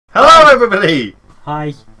Hello, everybody!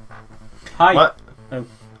 Hi. Hi. Oh.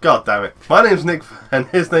 God damn it. My name's Nick, and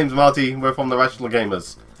his name's Marty. We're from the Rational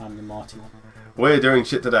Gamers. I'm the Marty one. We're doing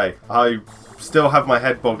shit today. I still have my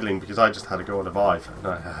head boggling because I just had to go on a Vive.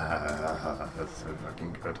 That's so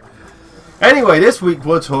fucking good. Anyway, this week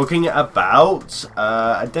we're talking about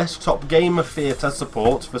a desktop game theatre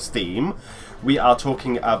support for Steam. We are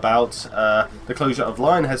talking about the closure of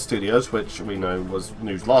Lionhead Studios, which we know was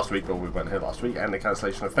news last week, but we weren't here last week, and the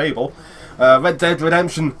cancellation of Fable. Red Dead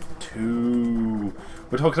Redemption 2.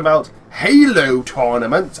 We're talking about Halo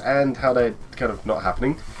Tournament and how they're kind of not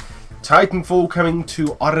happening. Titanfall coming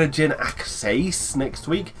to Origin Access next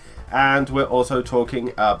week. And we're also talking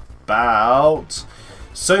about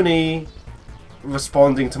Sony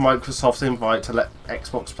responding to Microsoft's invite to let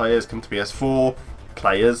Xbox players come to PS4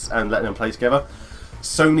 players and let them play together.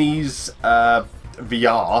 Sony's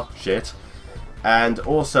VR shit. And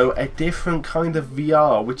also a different kind of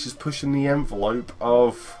VR, which is pushing the envelope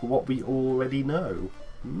of what we already know.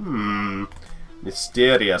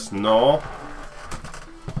 Mysterious, no?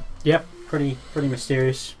 Yep, pretty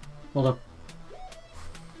mysterious. Well done.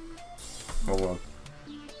 Hold on.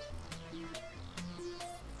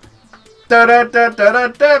 Da da da da da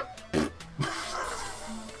da.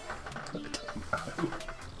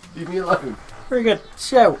 Leave me alone. Very good.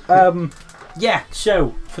 So, yeah.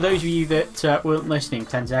 So, for those of you that weren't listening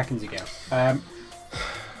 10 seconds ago,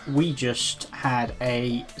 we just had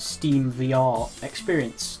a Steam VR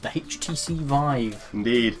experience, the HTC Vive.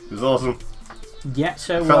 Indeed, it was awesome. Yeah.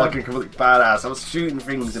 So I felt like a complete badass. I was shooting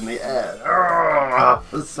things in the air.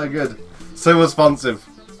 It was so good, so responsive.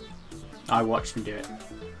 I watched him do it.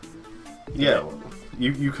 Yeah, well,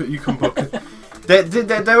 you can book.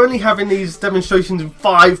 They're only having these demonstrations in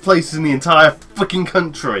 5 places in the entire fucking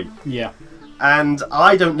country. Yeah. And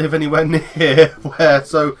I don't live anywhere near where,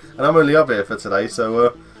 so, and I'm only up here for today,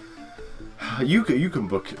 so you can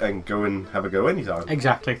book and go and have a go anytime.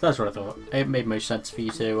 Exactly, that's what I thought. It made most sense for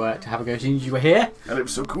you to have a go as soon as you were here. And it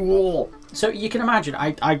was so cool. So you can imagine,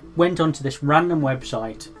 I went onto this random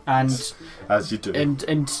website and as you do,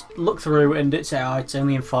 and looked through, and it's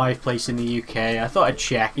only in 5 places in the UK. I thought I'd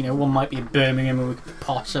check. You know, one might be in Birmingham, and we could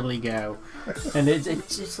possibly go. And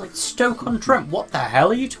it's like Stoke-on-Trent. What the hell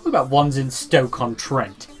are you talking about? One's in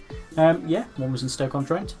Stoke-on-Trent. Yeah, one was in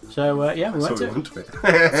Stoke-on-Trent. So yeah, we went to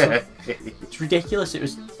it. It's ridiculous. It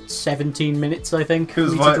was 17 minutes, I think. It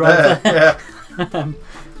was right there. Yeah.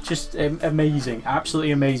 Just amazing,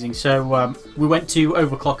 absolutely amazing. So we went to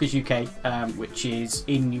Overclockers UK, which is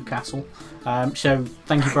in Newcastle. So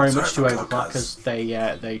thank you very much to Overclockers.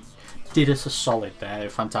 They did us a solid there. They're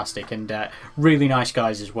fantastic and really nice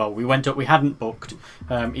guys as well. We went up. We hadn't booked,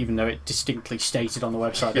 even though it distinctly stated on the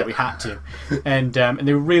website that we had to. And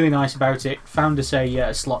they were really nice about it. Found us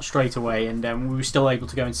a slot straight away, and we were still able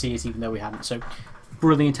to go and see it even though we hadn't. So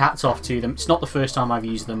brilliant. Hats off to them. It's not the first time I've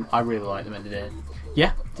used them. I really like them, and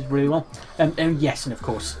yeah, did really well. And yes, and of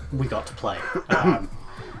course we got to play.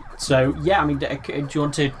 So yeah, I mean, do you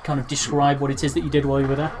want to kind of describe what it is that you did while you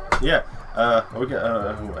were there? Yeah. I'm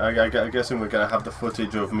guessing we're going to have the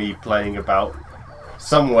footage of me playing about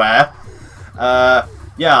somewhere.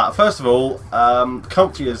 Yeah, first of all,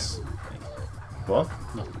 comfy as... What?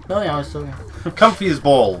 No, yeah, I was still... Comfy as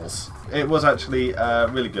balls. It was actually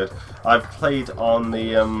really good. I've played on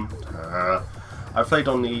the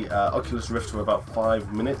Oculus Rift for about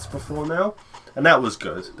 5 minutes before now, and that was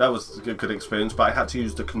good. That was a good experience, but I had to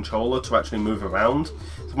use the controller to actually move around.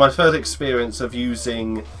 So my first experience of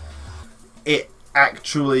using it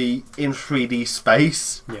actually in 3D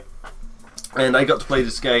space. Yeah. And I got to play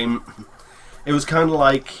this game. It was kind of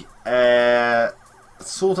like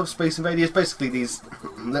sort of Space Invaders. Basically, these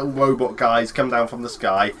little robot guys come down from the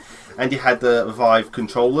sky, and you had the Vive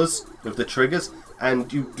controllers with the triggers,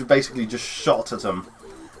 and you basically just shot at them.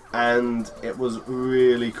 And it was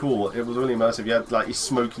really cool. It was really immersive. You had like your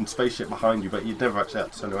smoking spaceship behind you, but you'd never actually have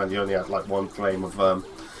to turn around. You only had like one frame of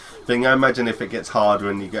thing. I imagine if it gets harder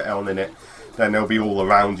and you get on in it, then they'll be all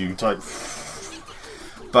around you type.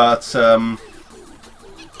 But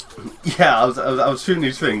yeah, I was shooting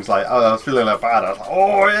these things like I was feeling like bad. I was like,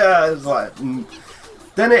 oh yeah, it's like.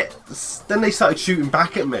 Then they started shooting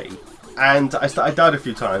back at me, and I died a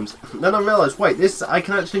few times. Then I realised, wait, I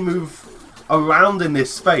can actually move around in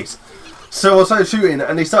this space. So I started shooting,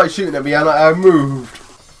 and they started shooting at me, and I moved,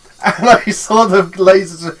 and I saw the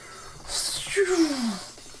lasers.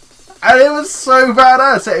 And it was so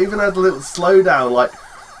badass. It even had a little slowdown, like,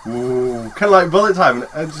 ooh, kind of like bullet time.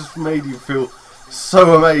 And it just made you feel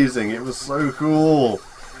so amazing. It was so cool.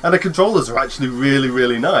 And the controllers are actually really,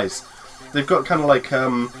 really nice. They've got kind of like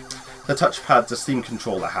the touchpad the Steam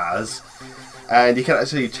controller has. And you can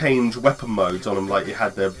actually change weapon modes on them, like you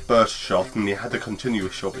had the burst shot and you had the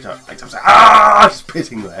continuous shot, which I was like,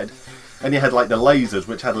 spitting red. And you had like the lasers,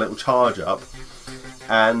 which had a little charge up.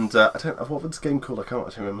 And I don't know, what was this game called? I can't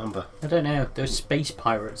actually remember. I don't know. Those space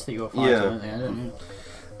pirates that you were fighting, aren't they? I don't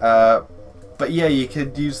know. But yeah, you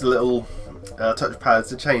could use the little touch pads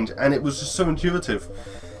to change, and it was just so intuitive.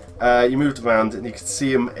 You moved around and you could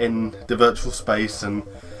see them in the virtual space, and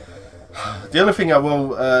the only thing I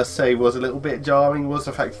will say was a little bit jarring was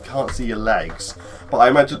the fact you can't see your legs. But I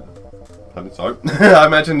imagine, I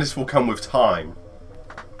imagine this will come with time,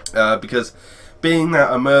 because being that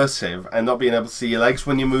immersive and not being able to see your legs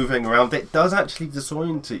when you're moving around, it does actually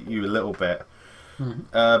disorient you a little bit.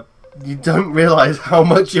 You don't realise how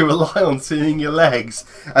much you rely on seeing your legs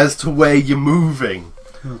as to where you're moving.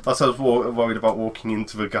 That's why I was worried about walking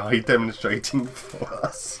into the guy demonstrating for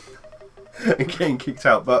us and getting kicked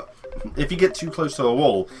out. But if you get too close to a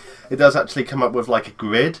wall, it does actually come up with like a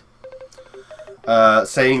grid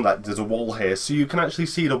saying like there's a wall here, so you can actually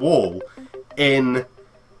see the wall in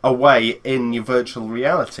a way in your virtual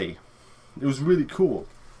reality. It was really cool.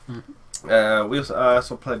 We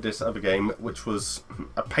also played this other game, which was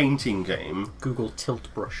a painting game. Google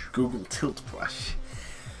Tilt Brush. Google Tilt Brush.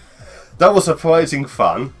 That was surprising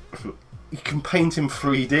fun. You can paint in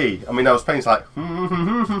 3D. I mean, I was painting like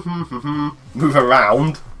move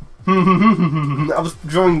around. I was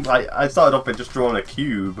drawing like I started off by just drawing a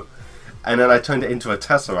cube, and then I turned it into a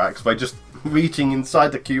tesseract by just reaching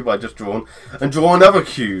inside the cube I just drawn and draw another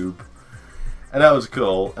cube. And that was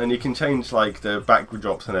cool, and you can change like the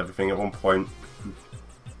backdrops and everything at one point.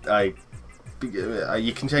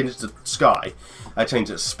 You can change it to sky. I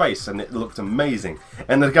changed it to space, and it looked amazing.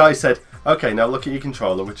 And the guy said, "Okay, now look at your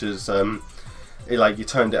controller," which is like you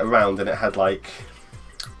turned it around, and it had like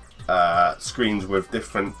screens with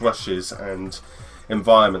different brushes and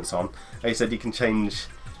environments on. And he said you can change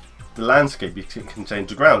the landscape, you can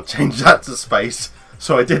change the ground, change that to space.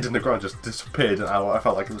 So I did, and the ground just disappeared, and I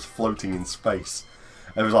felt like it was floating in space.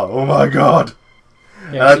 And it was like, oh my god!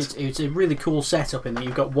 Yeah, it's a really cool setup in that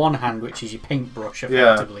you've got one hand, which is your paintbrush,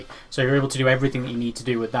 effectively. Yeah. So you're able to do everything that you need to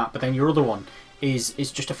do with that. But then your other one is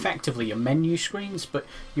just effectively your menu screens, but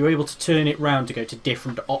you're able to turn it round to go to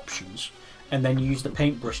different options, and then use the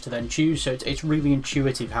paintbrush to then choose. So it's really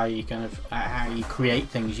intuitive how you kind of how you create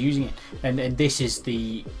things using it. And this is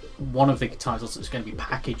one of the titles that's going to be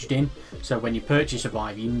packaged in. So when you purchase a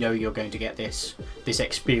Vive, you know you're going to get this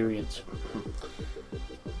experience.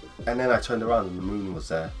 And then I turned around and the moon was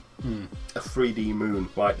there. A 3D moon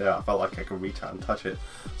right there. I felt like I could reach out and touch it.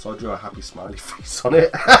 So I drew a happy smiley face on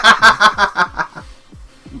it.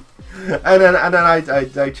 and then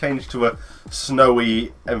I changed to a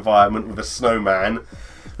snowy environment with a snowman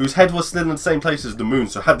whose head was still in the same place as the moon,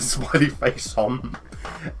 so I had the smiley face on.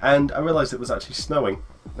 And I realised it was actually snowing,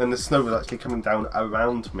 and the snow was actually coming down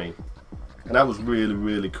around me, and that was really,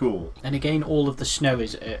 really cool. And again, all of the snow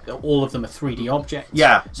is all of them are 3D objects.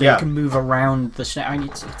 Yeah, so you can move around the snow. I mean,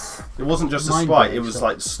 it wasn't just a sprite; it was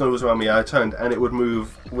like snow was around me. I turned, and it would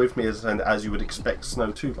move with me as you would expect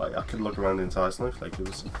snow to. Like I could look around the entire snowflake. It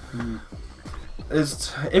was.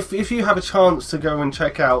 If you have a chance to go and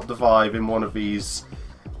check out the Vive in one of these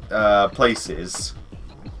places,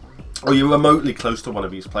 or you're remotely close to one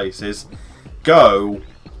of these places, go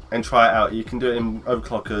and try it out. You can do it in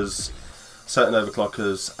overclockers, certain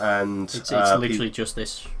overclockers, and it's literally just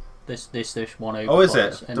this one overclocker. Oh, is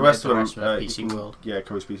it? And the rest of them, PC World. Yeah,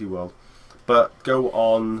 Coast PC World. But go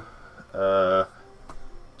on,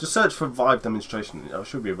 just search for Vive demonstration. I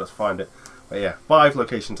should be able to find it. But yeah, 5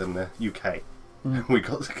 locations in the UK. We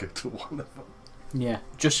got to go to one of them. Yeah,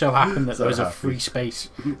 just so happened that there was a free space,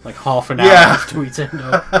 like half an hour after we turned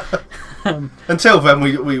up. Until then,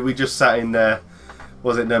 we just sat in their,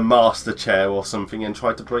 was it their master chair or something, and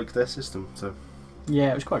tried to break their system. So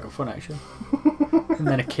yeah, it was quite good fun actually. And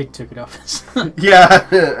then a kid took it off us. Yeah,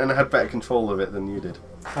 and I had better control of it than you did.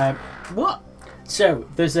 What? So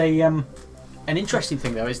there's an interesting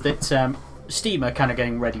thing though, is that Steam are kind of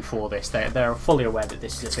getting ready for this. They're fully aware that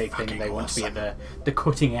this is a big thing and they want to be at the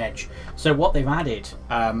cutting edge. So what they've added,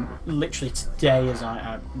 literally today,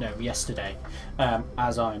 yesterday,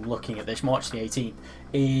 as I'm looking at this, March the 18th,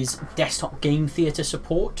 is desktop game theatre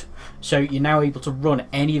support. So you're now able to run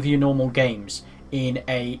any of your normal games in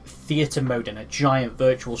a theatre mode and a giant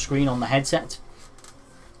virtual screen on the headset.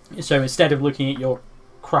 So instead of looking at your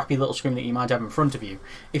crappy little screen that you might have in front of you,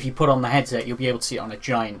 if you put on the headset, you'll be able to see it on a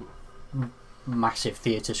giant massive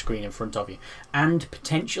theatre screen in front of you. And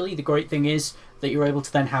potentially the great thing is that you're able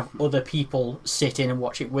to then have other people sit in and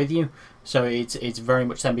watch it with you, so it's very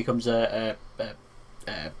much then becomes a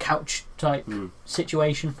couch type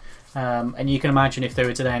situation. And you can imagine if they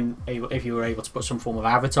were to then, if you were able to put some form of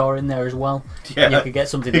avatar in there as well, Yeah. you could get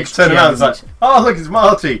something that's turn around and it's like, oh look, it's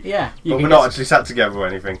Marty. yeah, But we're not actually sat together or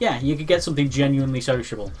anything. Yeah, you could get something genuinely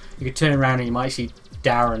sociable. You could turn around and you might see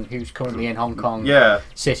Darren, who's currently in Hong Kong,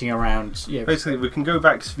 sitting around. You know. Basically, we can go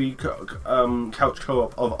back to the couch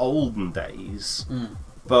co-op of olden days,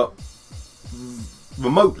 but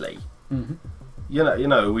remotely. Mm-hmm. You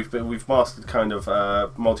know, we've mastered kind of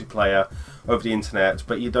multiplayer over the internet,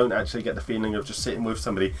 but you don't actually get the feeling of just sitting with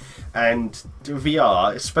somebody. And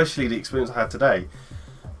VR, especially the experience I had today,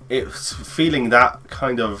 it's feeling that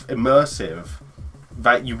kind of immersive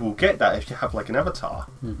that you will get that if you have like an avatar.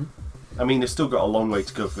 Mm-hmm. I mean, it's still got a long way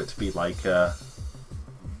to go for it to be like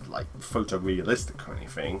photorealistic or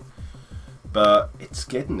anything, but it's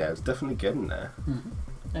getting there. It's definitely getting there. Mm-hmm.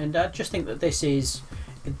 And I just think that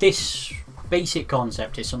this basic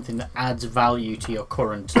concept is something that adds value to your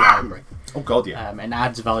current library. Oh god, yeah. And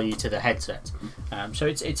adds value to the headset. So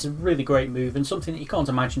it's a really great move and something that you can't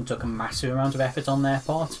imagine took a massive amount of effort on their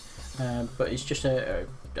part. But it's just a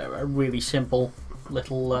really simple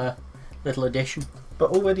little addition.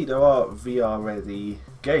 But already there are VR ready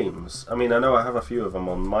games. I mean, I know I have a few of them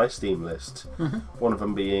on my Steam list. Mm-hmm. One of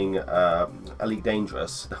them being Elite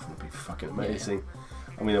Dangerous. That would be fucking amazing. Yeah.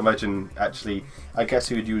 I mean, imagine actually, I guess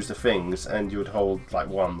you would use the things and you would hold like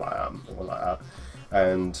one like that, or like that,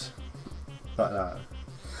 and like that.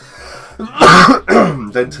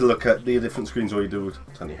 Then to look at the different screens, all you do is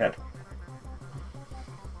turn your head.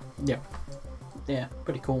 Yeah. Yeah,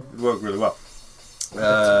 pretty cool. It worked really well.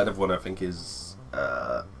 Another one I think is...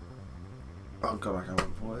 oh god, I can't remember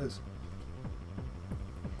what it is.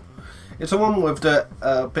 It's the one with the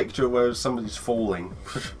picture where somebody's falling.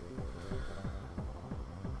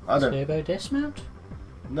 I don't... Turbo dismount?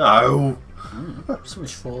 No!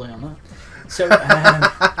 Somebody's falling on that. So,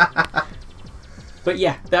 but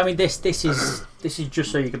yeah, I mean, this is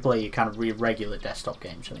just so you can play your kind of regular desktop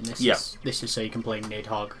games. I mean, this is so you can play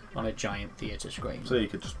Nidhogg on a giant theatre screen. So you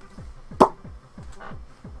could just...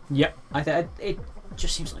 Yep, it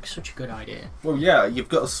just seems like such a good idea. Well, yeah, you've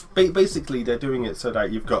got basically they're doing it so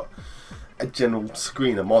that you've got a general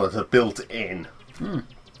screen, a monitor built in,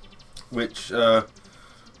 which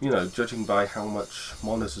you know, judging by how much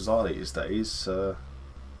monitors are these days, a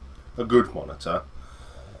good monitor.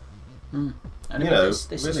 And you know,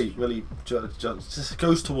 really just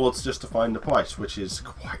goes towards justifying the price, which is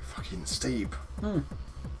quite fucking steep.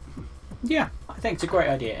 Yeah, I think it's a great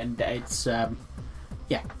idea, and it's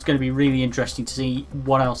it's going to be really interesting to see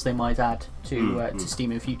what else they might add to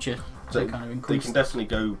Steam in future. So kind of increase. They can definitely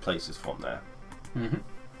go places from there.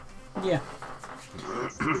 Yeah.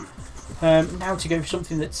 Now to go for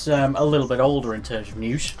something that's a little bit older in terms of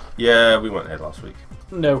news. Yeah, we weren't here last week.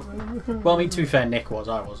 No. Well, I mean, to be fair, Nick was.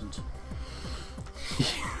 I wasn't.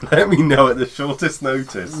 Let me know at the shortest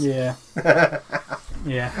notice. Yeah.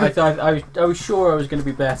 Yeah. I was sure I was going to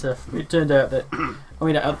be better. It turned out that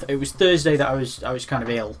it was Thursday that I was kind of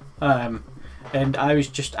ill, and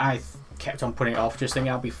I kept on putting it off, just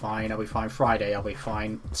thinking I'll be fine. Friday I'll be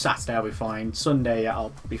fine. Saturday I'll be fine. Sunday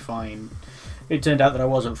I'll be fine. It turned out that I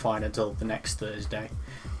wasn't fine until the next Thursday.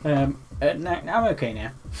 Now I'm okay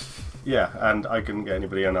now. Yeah, and I couldn't get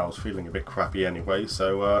anybody in. I was feeling a bit crappy anyway,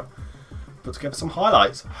 so put together some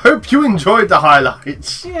highlights. Hope you enjoyed the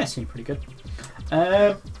highlights. Yeah, it seemed pretty good.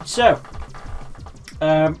 Get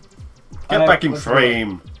back in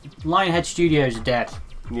frame. Lionhead Studios are dead.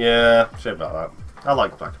 Yeah, shit about that. I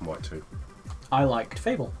like Black and White too. I liked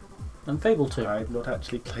Fable. And Fable 2. I've not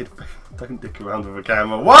actually played Fable. Don't dick around with a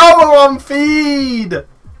camera. While we're on feed!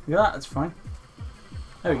 Yeah, that's fine.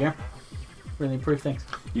 There we go. Really improved things.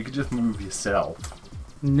 You could just move yourself.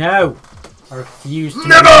 No! I refuse to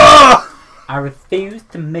Never! move. I refuse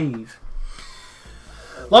to move.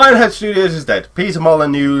 Lionhead Studios is dead. Peter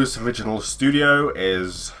Molyneux's original studio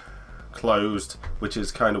is closed, which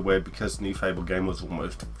is kind of weird because the new Fable game was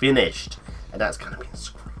almost finished, and that's kind of been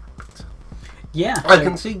scrapped. Yeah. I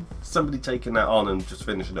can see somebody taking that on and just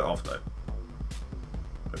finishing it off, though.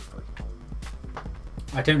 Hopefully.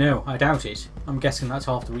 I don't know. I doubt it. I'm guessing that's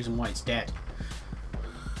half the reason why it's dead.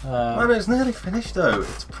 Man, it's nearly finished, though.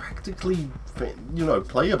 It's practically,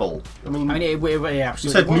 playable. I mean it absolutely you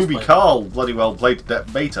said was newbie playable. Carl bloody well played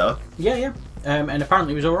that beta. Yeah. And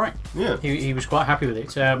apparently it was alright. Yeah. He was quite happy with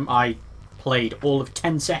it. I played all of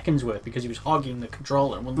 10 seconds worth because he was hogging the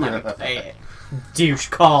controller and wouldn't let me play it. Douche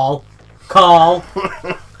Carl.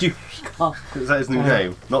 Douche Carl. Is that his new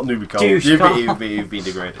name? Not newbie Carl. Douche Carl. You've been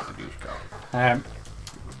degraded to Douche Carl.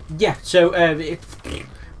 Yeah, so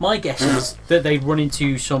my guess is that they'd run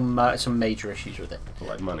into some major issues with it.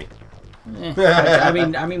 Like money.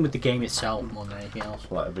 I mean, with the game itself more than anything else.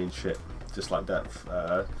 Like, I mean, shit, just like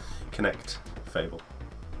that. Connect Fable.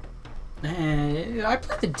 I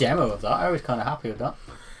played the demo of that. I was kind of happy with that.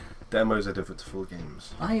 Demos are different to full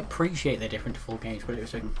games. I appreciate they're different to full games, but it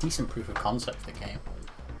was a decent proof of concept for the game.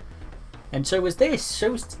 And so was this.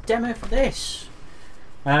 So was the demo for this.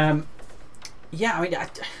 Yeah, I mean,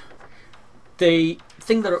 the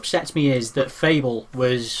thing that upsets me is that Fable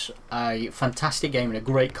was a fantastic game and a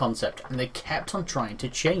great concept, and they kept on trying to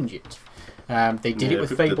change it. They did it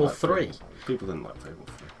with Fable 3. People didn't like Fable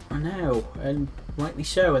 3. I know, and rightly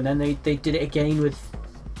so. And then they did it again with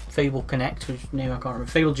Fable Connect, which name I can't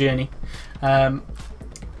remember. Fable Journey,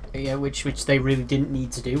 yeah, which they really didn't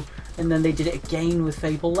need to do. And then they did it again with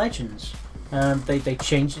Fable Legends. They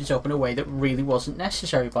changed it up in a way that really wasn't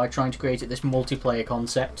necessary by trying to create this multiplayer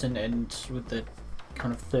concept and with the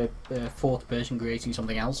kind of fourth person creating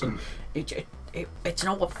something else. And it's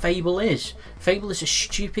not what Fable is. Fable is a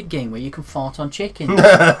stupid game where you can fart on chickens,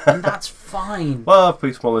 and that's fine. Well, if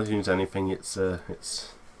Peace Molyneux's anything, it's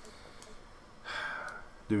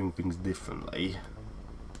doing things differently.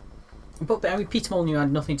 But I mean, Peter Molyneux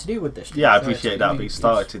had nothing to do with this. Yeah, I appreciate that. But he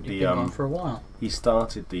started been gone for a while. He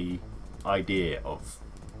started the idea of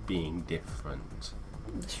being different.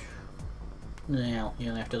 Now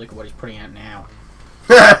you'll have to look at what he's putting out now.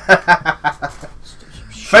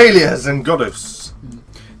 Failures and Goddess.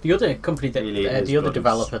 The other company that the other Goddess.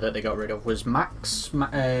 Developer that they got rid of was Press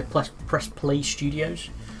Play Studios,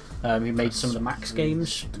 who made some of the Max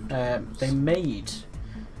games. They made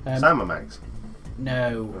Sam Max.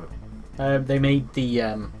 No, they made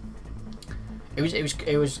the.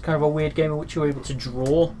 It was kind of a weird game in which you were able to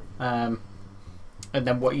draw, and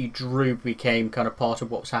then what you drew became kind of part of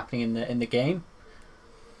what was happening in the game.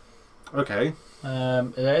 Okay.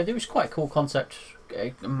 There was quite a cool concept,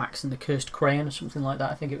 Max and the Cursed Crayon or something like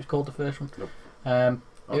that. I think it was called the first one. Nope.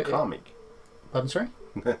 Okami. Pardon, sorry?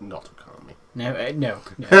 Not Okami. No.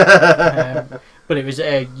 But it was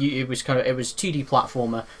it was 2D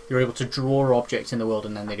platformer. You were able to draw objects in the world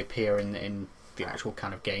and then they'd appear in the actual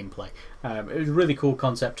kind of gameplay. It was a really cool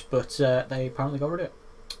concept, but they apparently got rid of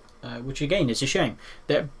it, which again is a shame.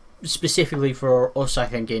 That specifically for us, I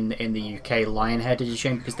think in the UK, Lionhead is a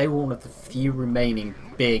shame because they were one of the few remaining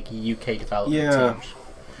big UK development teams.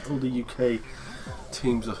 All the UK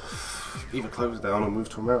teams are either closed down or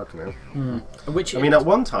moved to America now. Which I mean, at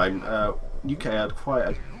one time, UK had quite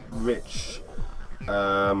a rich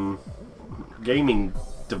gaming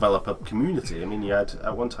developer community. I mean,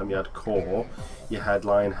 at one time you had Core, you had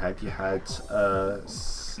Lionhead, you had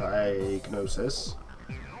Psygnosis.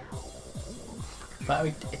 But I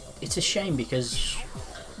mean, it's a shame because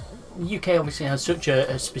the UK obviously has such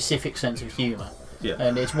a specific sense of humour. Yeah.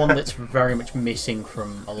 And it's one that's very much missing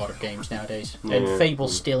from a lot of games nowadays. Yeah. And Fable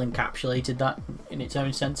still encapsulated that in its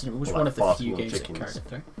own sense, and it was one of the few games that carried it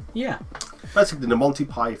through. Yeah. Basically, the Monty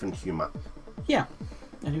Python humour. Yeah.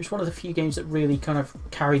 And it was one of the few games that really kind of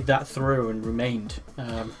carried that through and remained.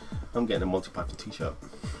 I'm getting a Monty Python t-shirt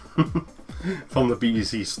from the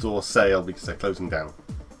BBC store sale because they're closing down.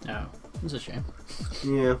 Oh, that's a shame.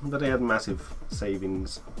 Yeah, but they had massive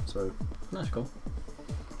savings, so That's cool.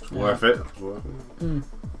 it's worth it.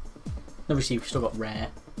 Obviously, we've still got Rare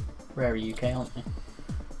UK, aren't we?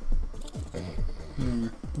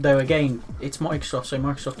 Though again, it's Microsoft, so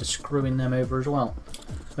Microsoft is screwing them over as well.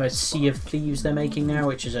 There's Sea of Thieves they're making now,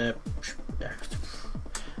 which is a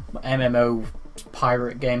MMO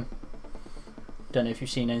pirate game. Don't know if you've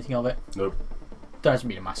seen anything of it. Nope. There hasn't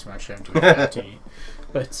been a massive amount shown to you.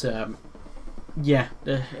 But yeah,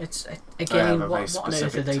 it's again, what on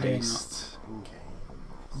earth are they doing?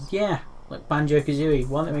 Yeah, like Banjo-Kazooie.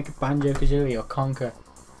 Why don't they make a Banjo-Kazooie or Conker?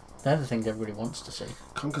 They're the things everybody wants to see.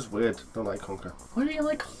 Conker's weird. Don't like Conker. Why don't you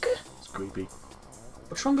like Conker? It's creepy.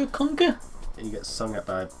 What's wrong with Conker? And you get sung at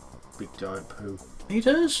by a big giant poo. He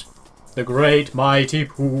does. The great mighty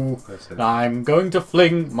poo. I'm going to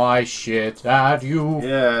fling my shit at you.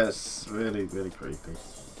 Yeah, it's really, really creepy.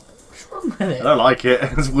 What's wrong with it? I don't like it.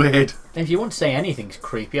 It's weird. If you want to say anything's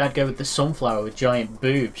creepy, I'd go with the sunflower with giant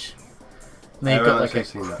boobs. And then you've got like a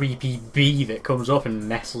creepy bee that comes up and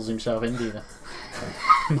nestles himself into you.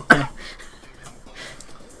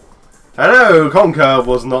 I know Conker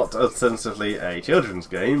was not ostensibly a children's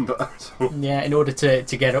game, but yeah, in order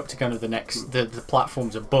to get up to kind of the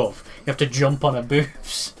platforms above, you have to jump on her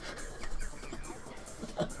boobs.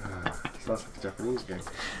 Sounds like a Japanese game.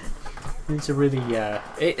 It's a really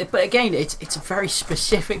but again, it's a very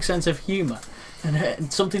specific sense of humour,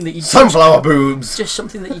 and something that you sunflower boobs. Just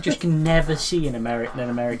something that you just can never see in an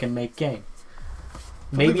American-made game.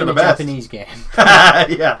 Maybe in a best. Japanese game.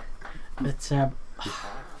 Yeah. But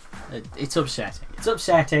It's upsetting. It's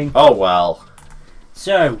upsetting. Oh well.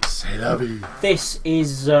 So, C'est la vie. this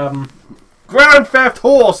is Grand Theft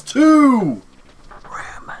Horse 2!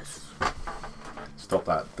 rumours. Stop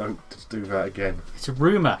that. Don't just do that again. It's a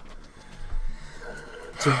rumour.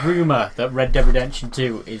 It's a rumour that Red Dead Redemption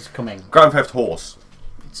 2 is coming. Grand Theft Horse.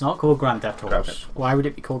 It's not called Grand Theft Horse. Grand Theft. Why would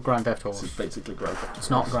it be called Grand Theft Horse? It's basically Grand Theft Horse. It's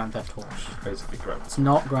not Grand Theft Horse. Basically Grand It's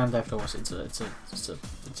not Grand Theft Horse. It's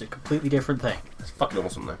a completely different thing. It's fucking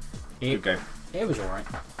awesome though. It, Good game. it was alright.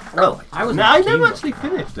 Well, I was. I keen never on it. actually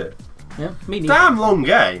finished it. Yeah, me neither. Damn long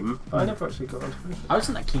game. I never actually got on to finish it. I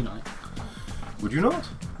wasn't that keen on it. Would you not?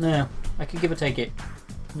 No, I could give or take it.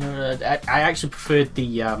 No, I actually preferred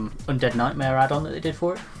the Undead Nightmare add-on that they did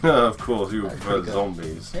for it. Of course, you That's prefer pretty good.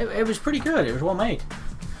 zombies. It was pretty good. It was well made.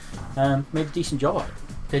 Made a decent job of it.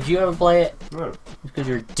 Did you ever play it? No. It's because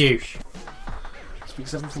you're a douche. It's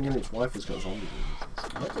because everything in its life has got zombies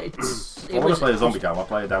in it. If I want to play a zombie game, I'll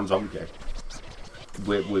play a damn zombie game.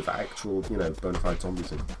 With actual, you know, bona fide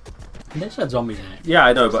zombies in it. This had zombies in it. Yeah,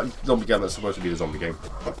 I know, but zombie game that's supposed to be a zombie game.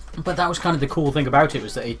 But that was kind of the cool thing about it,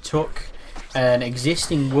 was that it took an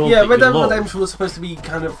existing world Yeah, that Red you Dead loved. Redemption was supposed to be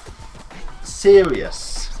kind of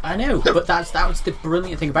serious. I know, but that was the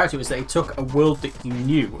brilliant thing about it, was that it took a world that you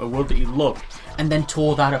knew, a world that you loved, and then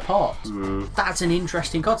tore that apart. That's an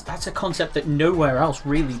interesting concept. That's a concept that nowhere else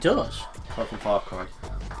really does. Apart from Far Cry.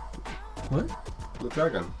 What? The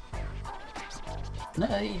Dragon. No,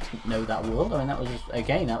 you didn't know that world. I mean, that was,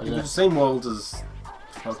 again, that was It was a... the same world as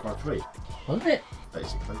Far Cry 3, Was it?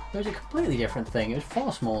 basically. It was a completely different thing. It was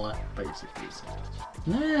far smaller. Basically.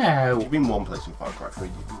 No. You've been one place in Far Cry 3,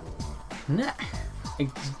 you've been one. No. I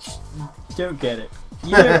just don't get it.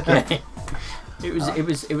 You don't get it. It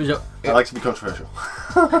was a... I like to be controversial.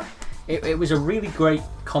 It was a really great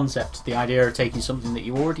concept, the idea of taking something that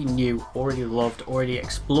you already knew, already loved, already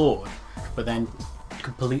explored, but then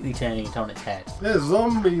completely turning it on its head. There's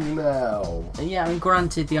zombies now. And yeah, I mean,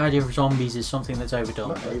 granted, the idea of zombies is something that's overdone,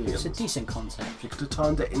 Not but it's a aliens. decent concept. You could have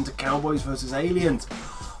turned it into Cowboys versus Aliens.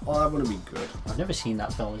 Oh, that would have been good. I've never seen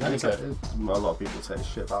that film. Is that It's good? a lot of people say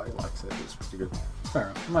shit about it, likes it. It's pretty good. Fair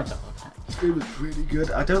enough. I might have a look at it. It was pretty good.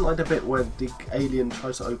 I don't like the bit where the alien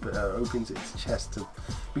tries to opens its chest to,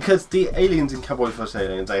 because the aliens in Cowboys vs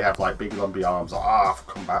Aliens, they have like big lumpy arms for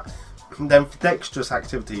combat. And then for dexterous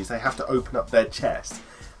activities, they have to open up their chest,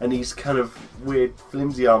 and these kind of weird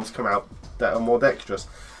flimsy arms come out that are more dexterous.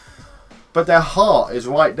 But their heart is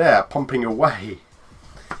right there, pumping away.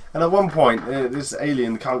 And at one point, this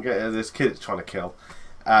alien can't get this kid it's trying to kill.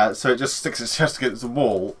 So it just sticks its chest against the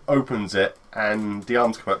wall, opens it, and the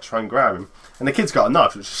arms come out to try and grab him. And the kid's got a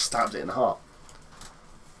knife, which just stabs it in the heart.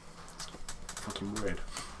 Fucking weird.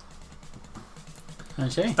 I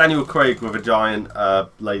see. Daniel Craig with a giant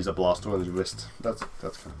laser blaster on his wrist. That's kind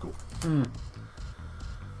of cool.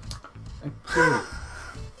 Okay.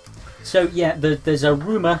 So yeah, there's a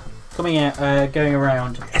rumor coming out, going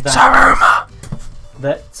around. It's a rumour!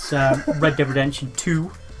 That Red Dead Redemption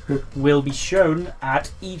 2 will be shown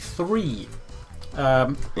at E3.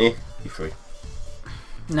 E3.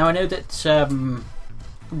 Now I know that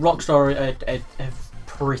Rockstar have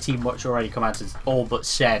pretty much already come out and all but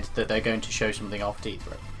said that they're going to show something off at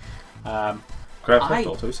E3. Grand Theft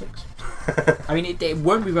Auto 6. I mean, it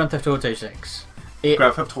won't be Grand Theft Auto 6.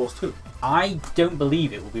 Grand Theft Horse 2. I don't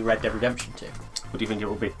believe it will be Red Dead Redemption 2. What do you think it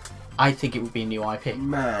will be? I think it would be a new IP.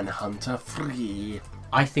 Manhunter 3.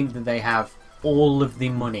 I think that they have all of the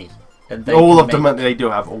money. And they All can of the make- money, they do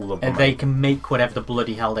have all of the And money. they can make whatever the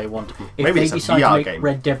bloody hell they want. If Maybe they it's a decide to VR make game.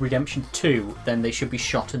 Red Dead Redemption 2, then they should be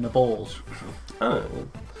shot in the balls. Oh.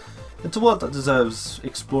 It's a world that deserves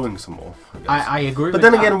exploring some more. I agree But with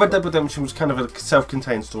then that. again, Red Dead Redemption was kind of a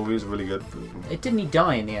self-contained story. It was really good. It didn't he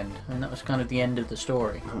die in the end? I mean, that was kind of the end of the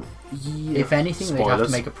story. Yeah. If anything, they'd have Spoilers.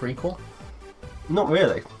 to make a prequel. Not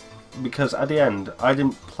really, because at the end, I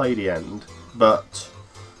didn't play the end, but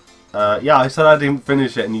yeah, I said I didn't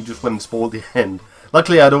finish it, and you just went and spoiled the end.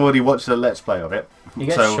 Luckily, I'd already watched a Let's Play of it. He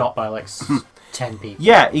gets so- shot by like 10 people.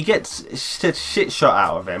 Yeah, he gets shit shot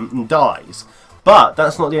out of him and dies, but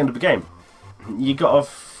that's not the end of the game. You got a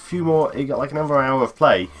few more. You got like another hour of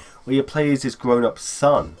play where you play as his grown-up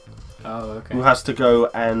son, Oh, okay. who has to go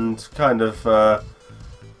and kind of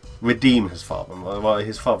redeem his father. Well,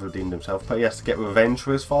 his father redeemed himself, but he has to get revenge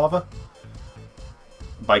for his father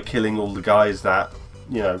by killing all the guys that,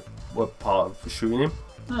 you know, were part of shooting him.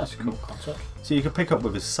 That's a cool concept. So you can pick up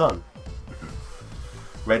with his son.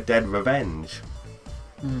 Red Dead Revenge.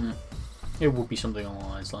 It would be something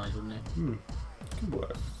along those lines, wouldn't it? Good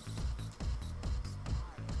work.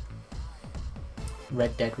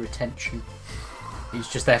 Red Dead Retention. He's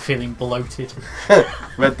just there feeling bloated.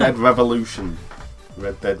 Red Dead Revolution.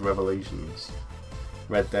 Red Dead Revelations.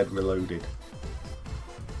 Red Dead Reloaded.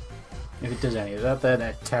 If it does any of that,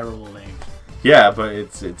 they're terrible names. Yeah, but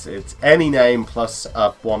it's any name plus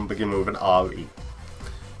one beginning with an RE.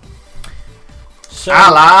 So,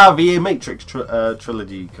 A la the Matrix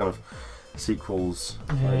trilogy kind of sequels.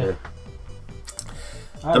 Yeah.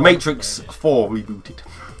 The Matrix 4 rebooted.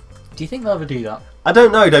 Do you think they'll ever do that? I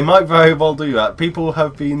don't know, they might very well do that. People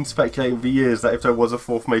have been speculating for years that if there was a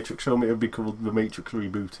fourth Matrix film, it would be called The Matrix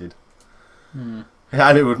Rebooted. Hmm.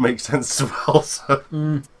 And it would make sense as well. So.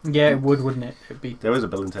 Yeah, it would, wouldn't it? It'd be. There is a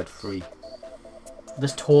Bill and Ted 3.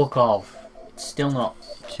 There's talk of. It's still not.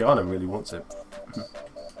 Keanu really wants it.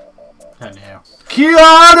 I know.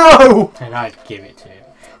 Keanu! And I'd give it to him.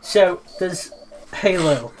 So, there's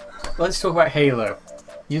Halo. Let's talk about Halo.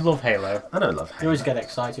 You love Halo. I don't love Halo. You always get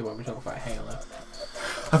excited when we talk about Halo.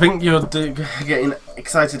 I think you're getting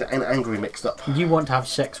excited and angry mixed up. You want to have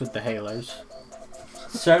sex with the Halos.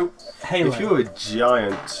 So, Halo. If you're a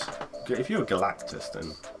giant... If you're a Galactus, then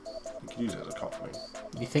you could use it as a compliment.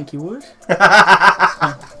 You think you would?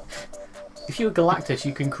 If you're a Galactus,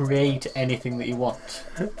 you can create anything that you want.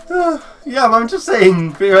 Yeah, but I'm just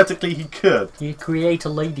saying, theoretically he could. You create a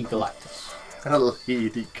Lady Galactus. A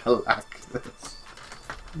Lady Galactus.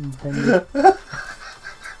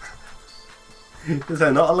 Is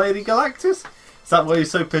there not a Lady Galactus? Is that why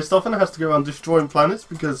he's so pissed off and has to go around destroying planets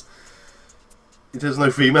because there's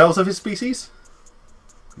no females of his species?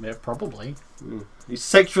 Yeah, probably. He's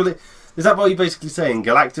sexually... Is that what you're basically saying?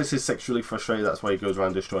 Galactus is sexually frustrated, that's why he goes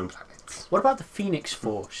around destroying planets. What about the Phoenix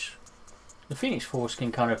Force? The Phoenix Force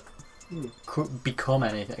can kind of become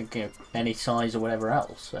anything, you know, any size or whatever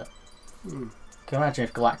else. So. Can you imagine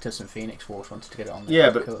if Galactus and Phoenix Force wanted to get it on there? Yeah,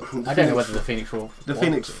 but... I don't know whether the Phoenix Force... The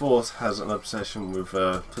Phoenix Force has an obsession with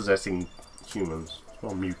possessing humans,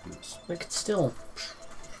 or mutants. They could still...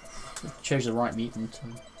 chose the right mutant.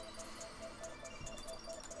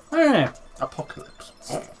 I don't know. Apocalypse.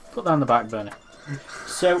 Put that on the back burner.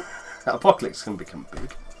 So... Apocalypse can become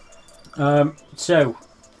big. So,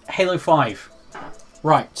 Halo 5.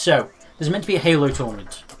 Right, so, there's meant to be a Halo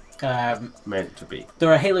tournament. Meant to be.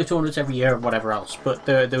 There are Halo tournaments every year and whatever else, but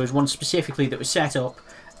there was one specifically that was set up,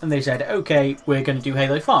 and they said, okay, we're going to do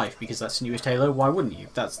Halo 5, because that's the newest Halo, why wouldn't you?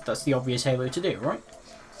 That's the obvious Halo to do, right?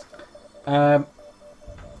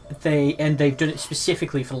 They've done it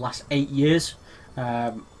specifically for the last 8 years.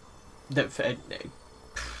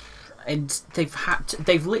 And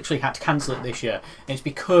they've literally had to cancel it this year. And it's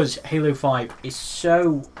because Halo 5 is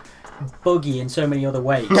so buggy in so many other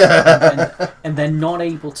ways, and they're not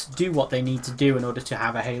able to do what they need to do in order to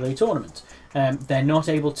have a Halo tournament. They're not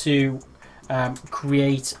able to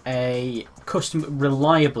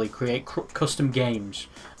reliably create custom games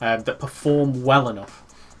that perform well enough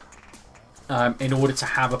in order to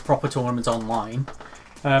have a proper tournament online,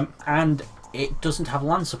 and it doesn't have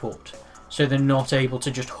LAN support. So they're not able to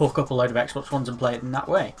just hook up a load of Xbox Ones and play it in that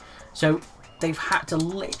way. So they've had to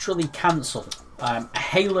literally cancel a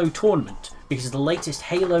Halo tournament because the latest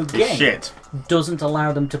Halo game doesn't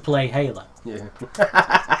allow them to play Halo. Yeah.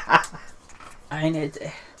 I mean,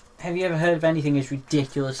 have you ever heard of anything as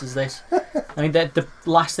ridiculous as this? I mean, the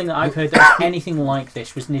last thing that I've heard that was anything like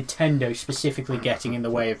this was Nintendo specifically getting in the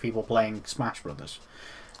way of people playing Smash Brothers.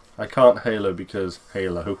 I can't Halo because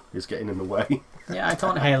Halo is getting in the way. Yeah, I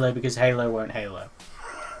can't Halo because Halo won't Halo.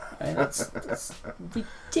 I mean, it's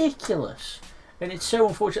ridiculous, and it's so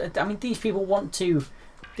unfortunate. I mean, these people want to.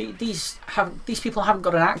 These people haven't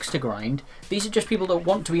got an axe to grind. These are just people that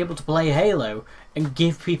want to be able to play Halo and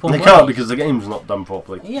give people. They money. can't because the game's not done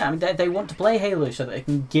properly. Yeah, I mean, they want to play Halo so that they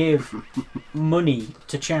can give money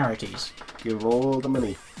to charities. Give all the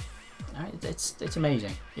money. It's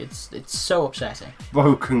amazing. It's so upsetting.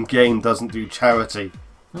 Broken game doesn't do charity.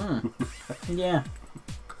 Yeah.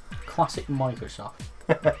 Classic Microsoft.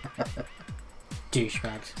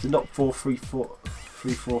 Douchebags. Is it not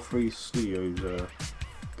 343 Studios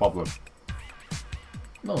problem?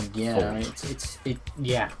 Well, yeah. I mean,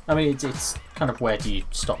 I mean, it's kind of where do you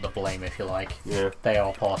stop the blame, if you like. Yeah. They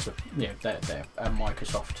are part of. They're a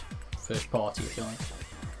Microsoft first party, if you like.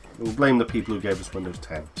 We'll blame the people who gave us Windows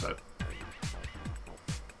 10. So.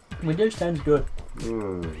 Windows 10's good.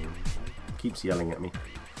 Keeps yelling at me.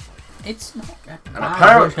 It's not a And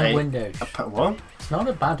bad version of Windows. What? It's not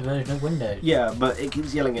a bad version of Windows. Yeah, but it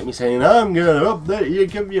keeps yelling at me saying, I'm going to update your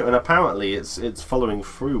computer. And apparently it's following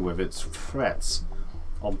through with its threats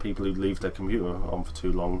on people who leave their computer on for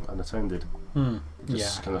too long unattended.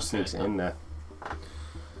 Just kind of sneaks it in there.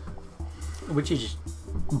 Which is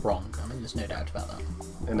wrong. I mean, there's no doubt about that.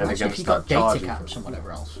 And then if you've got data caps and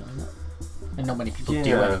whatever else. And not many people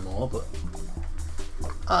do anymore, but...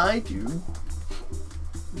 I do.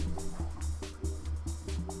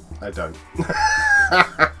 I don't.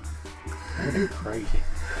 Crazy.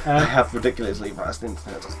 I have ridiculously fast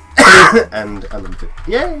internet and unlimited.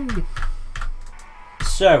 Yay!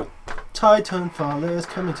 So, Titanfall is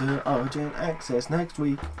coming to Origin Access next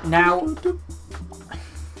week. Now,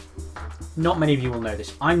 not many of you will know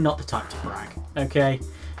this. I'm not the type to brag, okay?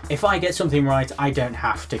 If I get something right, I don't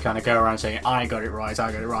have to kind of go around saying, I got it right,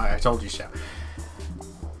 I told you so.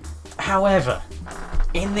 However,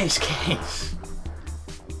 in this case,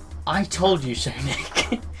 I told you so,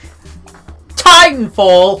 Nick.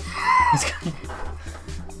 Titanfall!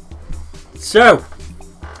 So,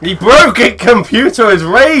 he broke it, computer! His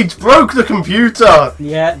rage broke the computer!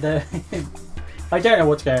 Yeah, I don't know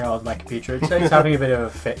what's going on with my computer. It's having a bit of a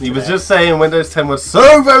fit He was today. just saying Windows 10 was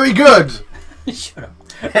so very good! Shut up.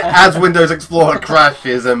 As Windows Explorer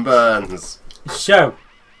crashes and burns. So,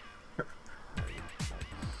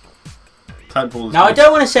 Titanfall. now I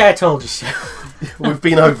don't want to say I told you so. We've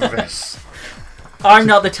been over this. I'm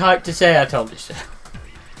not the type to say I told you so.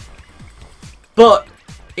 But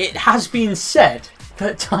it has been said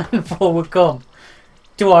that Titanfall would come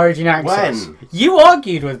to Origin Access. When? You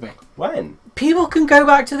argued with me. When? People can go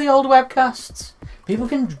back to the old webcasts. People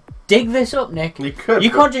can dig this up, Nick. You could.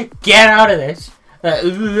 You can't just get out of this.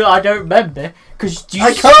 I don't remember. Because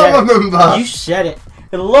I can't remember. You said it.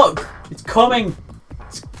 And look, it's coming.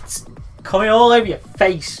 It's coming all over your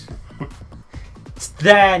face. It's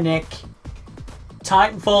there, Nick.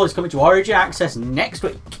 Titanfall is coming to Origin Access next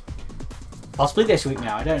week. Possibly this week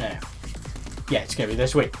now, I don't know. Yeah, it's going to be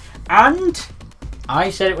this week. And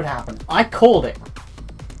I said it would happen. I called it.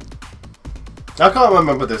 I can't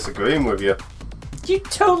remember disagreeing with you. You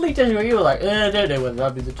totally disagree. You were like, I don't know whether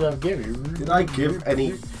that'd be the time to give you. Did I give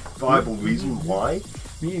any viable reason why?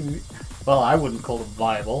 Well, I wouldn't call them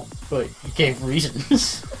viable, but you gave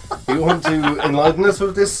reasons. You want to enlighten us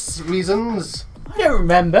with these reasons? I don't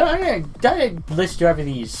remember. I don't listen to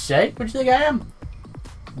everything you say. What do you think I am?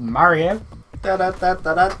 Mario. Da da da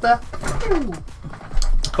da da da.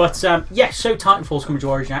 But yes, so Titanfall's coming to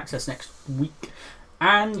Origin Access next week,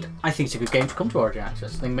 and I think it's a good game to come to Origin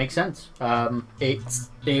Access. I think it makes sense.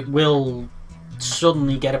 It will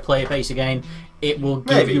suddenly get a player base again. It will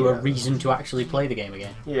give you a reason to actually play the game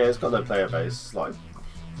again. Yeah, it's got no player base. Well,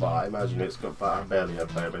 I imagine it's got barely a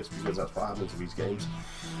player base because that's what happens to these games.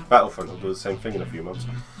 Battlefront will do the same thing in a few months.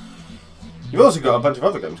 You've also got a bunch of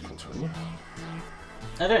other games coming to you.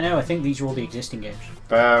 I don't know. I think these are all the existing games.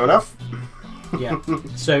 Fair enough. Yeah.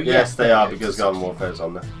 So yes, they are because Garden Warfare's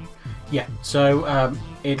on there. Yeah. So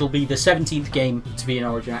it'll be the 17th game to be in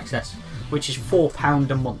Origin Access, which is £4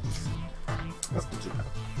 a month. That's not too bad.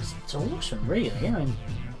 It's awesome, really. And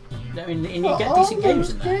you get decent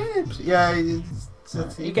games in there. Yeah.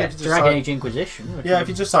 You get Dragon Age Inquisition. Yeah, if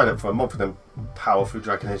you just sign up for a month and then power through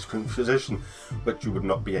Dragon Age Inquisition, which you would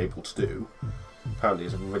not be able to do. Apparently,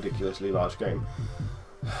 it's a ridiculously large game.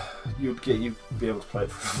 You'd be able to play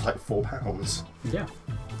it for like £4. Yeah,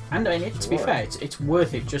 and to be fair, it's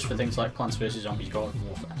worth it just for things like Plants vs Zombies: Garden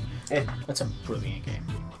Warfare. Yeah. That's a brilliant game.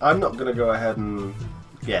 I'm not going to go ahead and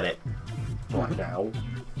get it right now.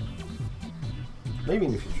 Maybe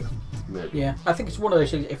in the future. Maybe. Yeah, I think it's one of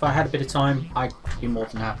those things. If I had a bit of time, I'd be more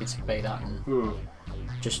than happy to pay that and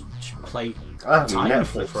just play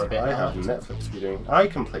Titanfall for a bit. I have Netflix to be doing. I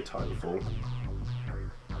can play Titanfall.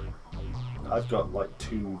 I've got like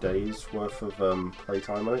 2 days worth of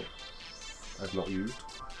playtime on it. I've not used.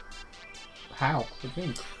 How? What do you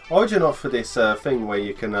mean? Origin offer this thing where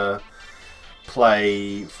you can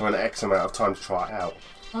play for an X amount of time to try it out.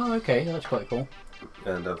 Oh, okay, that's quite cool.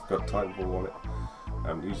 And I've got Titanfall on it. I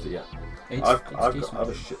haven't used it yet. I've got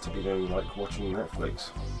other shit to be doing, like watching Netflix.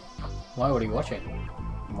 Why? What are you watching?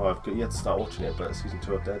 Well, I've got yet to start watching it, but season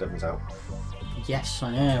 2 of Daredevil's out. Yes,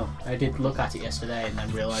 I know. I did look at it yesterday and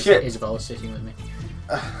then realised that Isabel was sitting with me.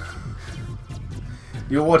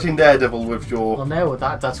 You're watching Daredevil with your... Well, no,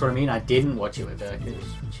 that's what I mean. I didn't watch it with her because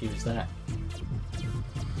she was there.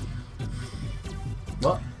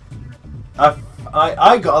 What?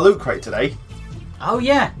 I got a loot crate today. Oh,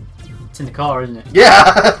 yeah. It's in the car, isn't it?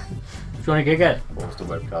 Yeah! Do you want to go get it? Pause the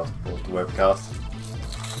webcast. Pause the webcast.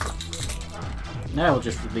 No, we'll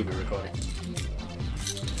just leave it recording.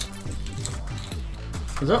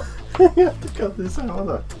 What's up? You have to cut this out, aren't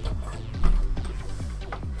I?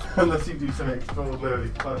 Unless you do something extraordinarily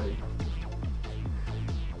funny.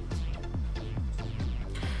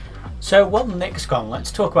 So, while Nick's gone,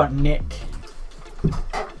 let's talk about Nick.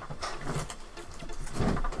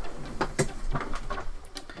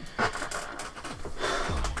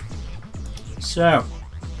 So,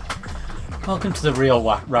 welcome to the Real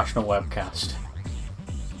Rational Webcast.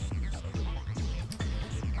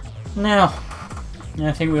 Now, And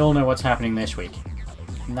I think we all know what's happening this week.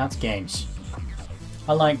 And that's games.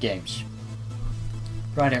 I like games.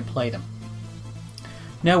 But I don't play them.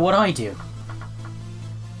 No, what I do,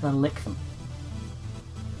 I lick them.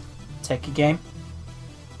 Take a game,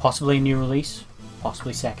 possibly a new release,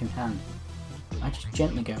 possibly second hand. I just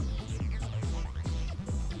gently go.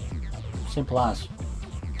 Simple as.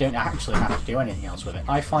 Don't actually have to do anything else with it.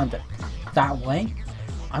 I find that way,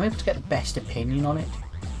 I'm able to get the best opinion on it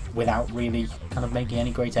without really kind of making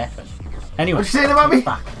any great effort. Anyway, what you saying about me?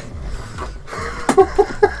 Back.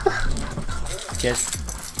 Cheers.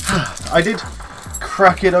 I did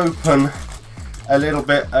crack it open a little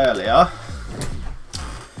bit earlier,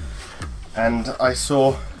 and I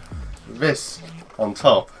saw this on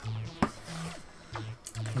top.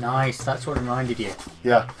 Nice, that's what reminded you.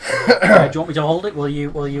 Yeah. Do you want me to hold it? Will you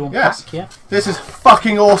unpack? Yes. Yeah. This is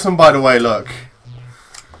fucking awesome, by the way. Look.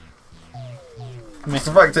 It's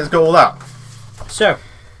the fact it's got all that. So,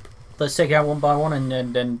 let's take it out one by one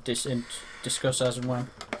and discuss as and when.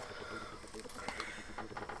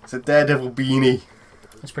 It's a Daredevil beanie.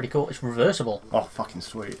 It's pretty cool. It's reversible. Oh, fucking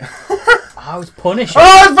sweet. Oh, it's Punisher.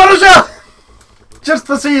 Oh, it's Punisher! Just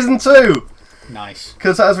for season 2. Nice.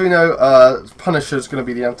 Because as we know, Punisher's going to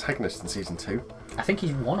be the antagonist in season 2. I think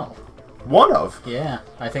he's one of. One of? Yeah,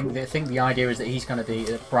 I think the idea is that he's going to be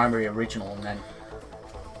the primary original, and then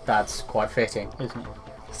that's quite fitting, isn't it?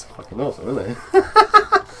 It's fucking awesome, isn't it?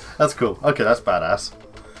 That's cool. Okay, that's badass.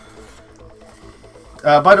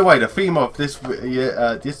 By the way, the theme of this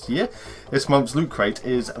month's Loot Crate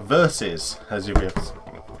is Versus, as you will.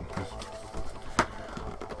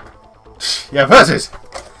 Yeah, Versus.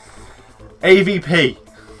 AVP.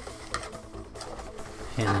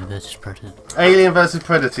 Alien vs Predator. Alien vs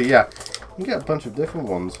Predator. Yeah, you can get a bunch of different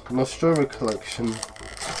ones. Nostromo collection.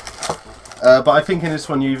 But I think in this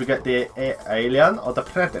one you either get the Alien or the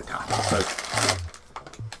Predator. So,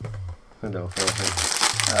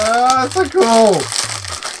 that's so cool.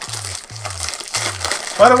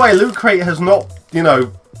 By the way, Loot Crate has not,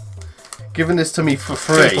 given this to me for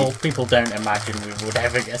free. People don't imagine we would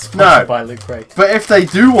ever get sponsored by Loot Crate. But if they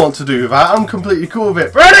do want to do that, I'm completely cool with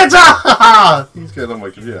it. Predator! He's going on my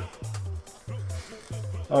computer.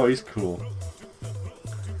 Oh, he's cool.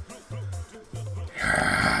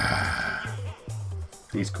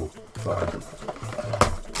 He's cool.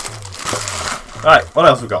 Alright, what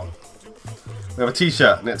else we got? We have a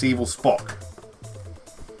t-shirt and it's Evil Spock.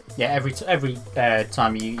 Yeah, every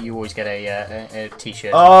time you always get a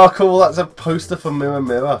t-shirt. Oh, cool! That's a poster for Mirror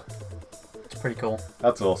Mirror. It's pretty cool.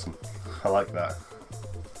 That's awesome. I like that.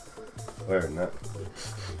 Wearing that.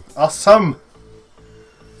 Awesome.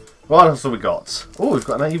 What else have we got? Oh, we've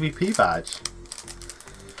got an AVP badge.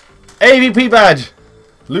 AVP badge.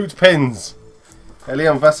 Loot pins.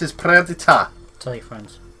 Alien vs Predator. Tell your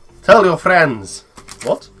friends. Tell your friends.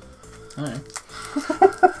 What? I don't know.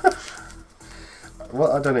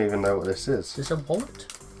 What? I don't even know what this is. Is this a wallet?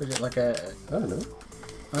 Or is it like a... I don't know.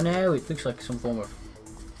 Oh no, it looks like some form of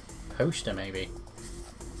poster maybe.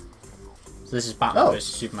 So this is Batman vs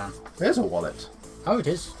Superman. There's a wallet. Oh, it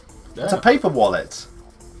is. It's a paper wallet.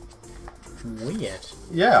 Weird.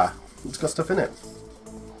 Yeah, it's got stuff in it.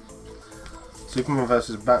 Superman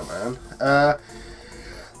vs Batman.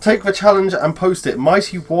 Take the challenge and post it.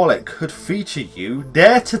 Mighty Wallet could feature you.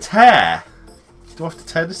 Dare to tear. Do I have to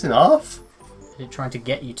tear this in half? Is it trying to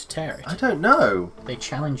get you to tear it? I don't know. They're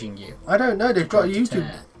challenging you. I don't know. They've got a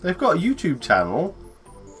YouTube. They've got a YouTube channel.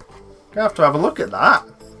 Gonna have to have a look at that.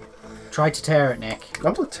 Try to tear it, Nick.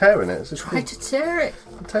 I'm not tearing it. It's Try to tear it.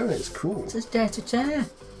 I'm tearing it. It's cool. It says dare to tear.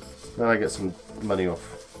 Then I get some money off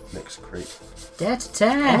next crate. Dare to tear.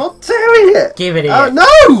 I'm not tearing it. Give it here.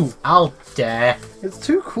 No! I'll dare. It's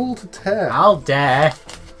too cool to tear. I'll dare.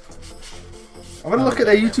 I'm gonna look at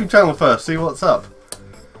their YouTube channel first. See what's up.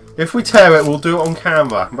 If we tear it, we'll do it on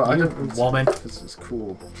camera. But I don't. Woman. This is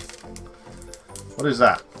cool. What is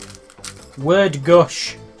that? Word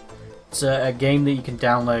Gush. It's a game that you can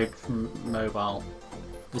download from mobile.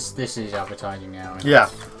 This is advertising now. Yeah.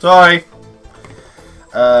 Sorry.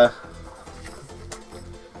 Oh,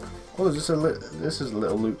 is this this is a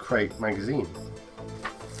little Loot Crate magazine.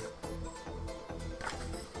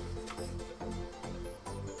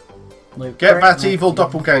 Get that evil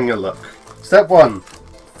doppelganger look. Step 1.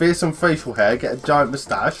 Fearsome facial hair. Get a giant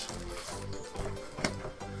moustache.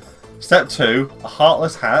 Step 2. A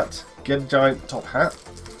heartless hat. Get a giant top hat.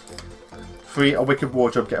 3. A wicked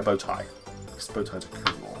wardrobe. Get a bow tie. This bow ties are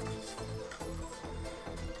cool.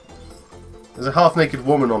 There's a half-naked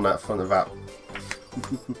woman on that front of that.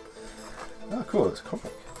 Oh, cool. It's a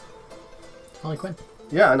comic. Harley Quinn.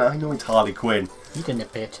 Yeah, I know it's Harley Quinn. You didn't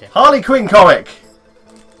appear to. Harley Quinn comic!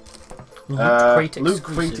 Loot Crate Loot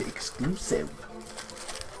Crate exclusive. exclusive.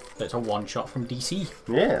 That's a one-shot from DC.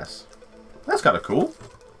 Yes. That's kind of cool.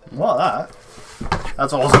 What that?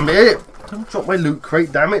 That's awesome, mate. Don't drop my Loot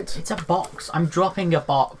Crate, damn it. It's a box. I'm dropping a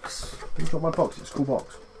box. Don't drop my box. It's a cool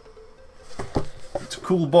box. It's a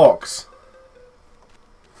cool box.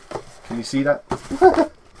 Can you see that?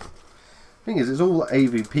 Thing is, it's all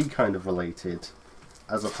AVP kind of related,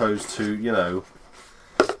 as opposed to, you know,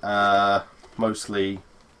 mostly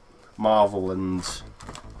Marvel and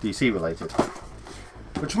DC related.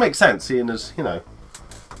 Which makes sense, seeing as, you know,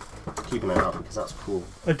 keeping it up because that's cool.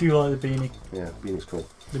 I do like the beanie. Yeah, beanie's cool.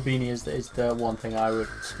 The beanie is the one thing I would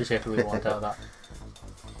specifically want out of that.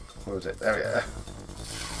 Where is it? There we go.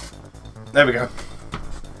 There we go.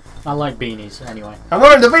 I like beanies anyway. I'm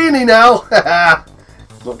wearing the beanie now!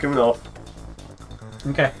 Not coming off.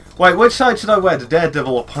 Okay. Wait, which side should I wear? The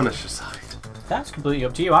Daredevil or Punisher side? That's completely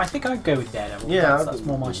up to you. I think I'd go with Daredevil. Yeah, that's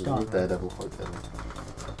more my style. Daredevil.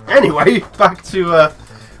 Anyway, back to...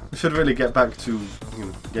 we should really get back to... You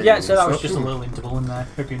know, Yeah, so that was just a little interval in there.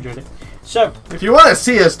 Hope you enjoyed it. So, if you want to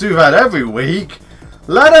see us do that every week,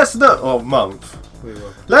 let us know... Or month. we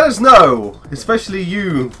will. Let us know. Especially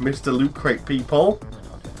you, Mr. Loot Crate people.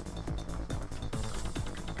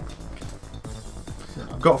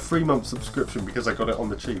 Got a 3-month subscription because I got it on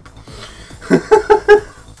the cheap.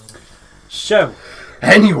 So,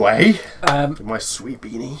 anyway, my sweet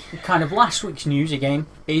beanie. kind of last week's news again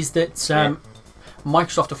is that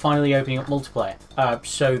Microsoft are finally opening up multiplayer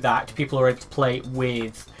so that people are able to play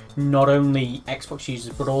with not only Xbox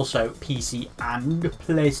users but also PC and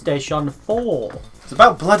PlayStation 4. It's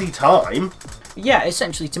about bloody time. Yeah,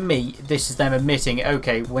 essentially to me, this is them admitting,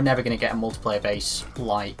 okay, we're never going to get a multiplayer base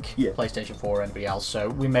like PlayStation 4 or anybody else, so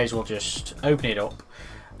we may as well just open it up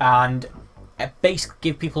and basically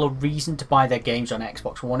give people a reason to buy their games on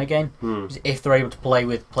Xbox One again, if they're able to play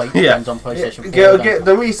with games on PlayStation 4.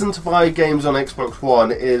 The reason to buy games on Xbox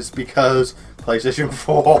One is because PlayStation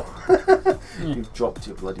 4. You've dropped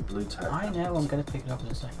your bloody blue tag. I know, I'm going to pick it up in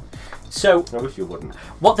a second. So, I wish you wouldn't.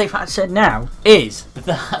 what they've had said now is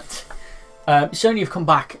that Sony have come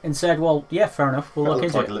back and said, well, yeah, fair enough, we'll look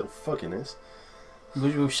into like it. a little fucking is.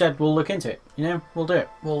 We've said we'll look into it. You know, we'll do it.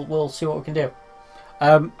 We'll see what we can do.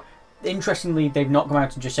 Interestingly, they've not come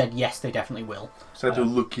out and just said yes, they definitely will. So to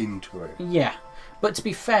look into it. Yeah, but to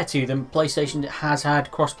be fair to them, PlayStation has had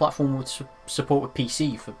cross-platform with support with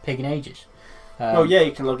PC for pig and ages. Oh yeah,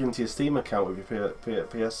 you can log into your Steam account with your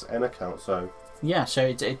PSN account. So yeah,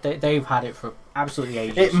 so they've had it for absolutely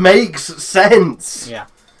ages. It makes sense. Yeah.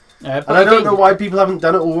 And I don't know why people haven't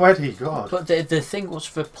done it already. God. But the thing was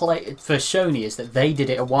for Sony is that they did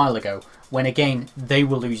it a while ago when again they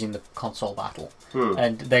were losing the console battle,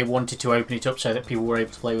 and they wanted to open it up so that people were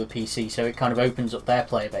able to play with PC. So it kind of opens up their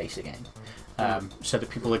player base again, so that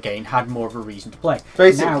people again had more of a reason to play.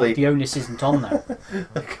 Basically, now the onus isn't on them.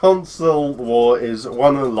 The console war is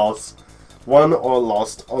won or lost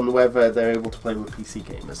on whether they're able to play with PC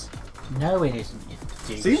gamers. No, it isn't.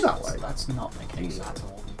 Seems that way. That's not the case at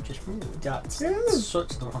all. That's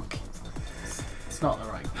such the wrong. It's not the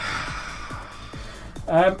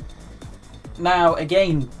right. Now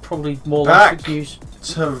again, probably more last week's news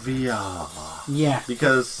to VR. Yeah,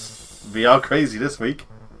 because VR crazy this week,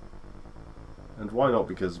 and why not?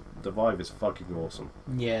 Because the Vive is fucking awesome.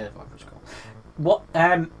 Yeah, the Vive is cool. What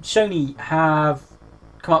Sony have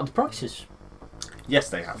come out with the prices? Yes,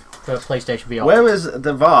 they have. For PlayStation VR. Whereas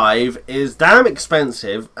the Vive is damn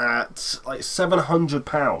expensive at like £700,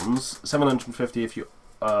 £750 if you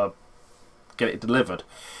get it delivered,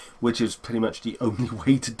 which is pretty much the only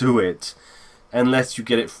way to do it, unless you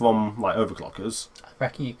get it from like overclockers. I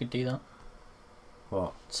reckon you could do that.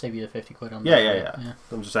 What? Save you the £50 on that. Yeah.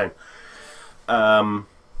 I'm just saying.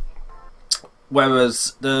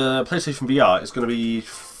 Whereas the PlayStation VR is going to be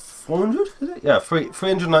 $400, is it? Yeah,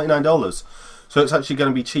 $399. So it's actually going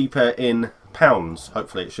to be cheaper in pounds.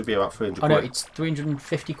 Hopefully, it should be about 300 quid. Oh no, it's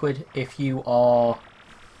 350 quid if you are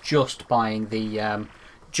just buying the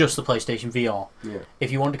just the PlayStation VR. Yeah. If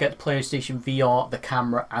you want to get the PlayStation VR, the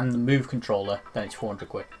camera, and the Move controller, then it's 400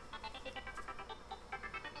 quid.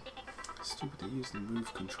 Stupid, they use the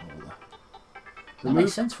Move controller. That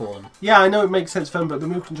makes sense for them. Yeah, I know it makes sense for them, but the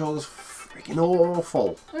Move controller's freaking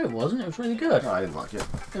awful. No, it wasn't. It was really good. No, I didn't like it.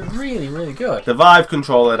 It was really, really good. The Vive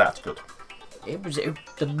controller, that's good.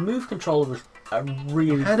 The Move controller was a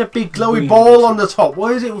really... It had a big glowy ball on the top.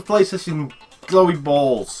 Why is it with PlayStation glowy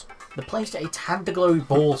balls? The PlayStation, it had the glowy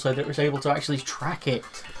ball so that it was able to actually track it.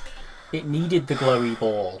 It needed the glowy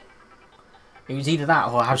ball. It was either that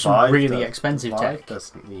or have some really expensive tech. Vive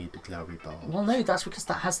doesn't need the glowy ball. Well, no, that's because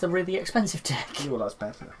that has the really expensive tech. Well, that's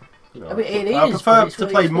better. You know, I mean, it I is, prefer but it's to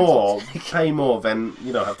really play expensive. more, pay more than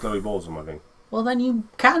have glowy balls on my thing. Well, then you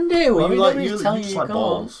can do. Well, I mean, nobody's telling just you like can't.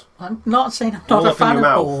 balls. I'm not saying I'm All not a up in fan your of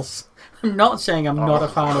mouth. balls. I'm not saying I'm not a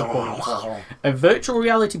fan of balls. And virtual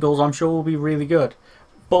reality balls, I'm sure, will be really good.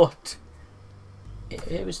 But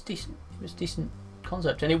it was decent. It was decent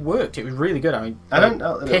concept, and it worked. It was really good. I mean, I don't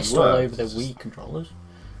know that it pissed all worked. over the Wii controllers.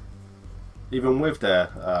 Even with their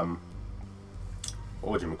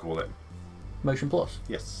what do you call it? Motion Plus.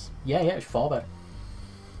 Yes. Yeah, it was far better.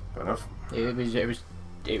 Fair enough.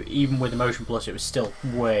 Even with the Motion Plus, it was still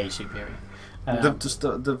way superior.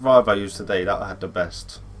 The Vive I used today, that had the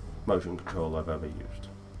best motion control I've ever used.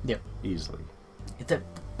 Yeah. Easily. The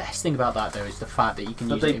best thing about that, though, is the fact that you can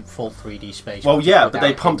use it in full 3D space. Well, yeah, but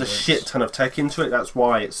they pumped a shit ton of tech into it. That's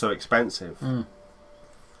why it's so expensive. Mm.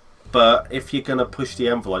 But if you're going to push the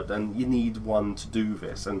envelope, then you need one to do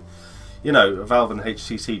this. And, Valve and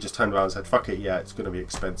HTC just turned around and said, fuck it, yeah, it's going to be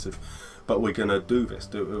expensive. But we're going to do this.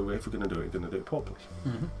 If we're going to do it, we're going to do it properly.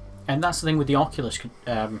 Mm-hmm. And that's the thing with the Oculus.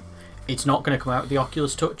 It's not going to come out with the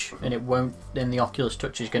Oculus Touch, and it won't. Then the Oculus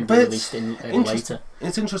Touch is going to be released in later.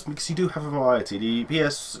 It's interesting because you do have a variety. The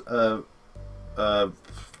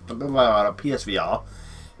PSVR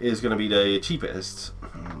is going to be the cheapest.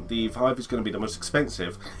 The Vive is going to be the most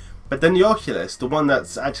expensive. But then the Oculus, the one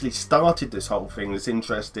that's actually started this whole thing, this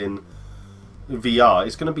interest in VR,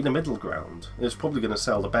 is going to be the middle ground. It's probably going to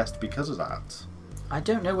sell the best because of that. I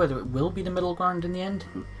don't know whether it will be the middle ground in the end.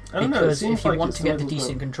 I don't know. Because if you want to get the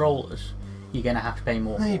decent controllers, you're going to have to pay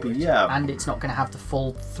more. Maybe, for it. yeah. And it's not going to have the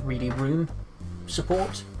full 3D room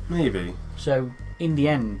support. Maybe. So in the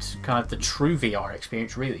end, kind of the true VR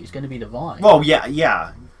experience really is going to be the Vive. Well,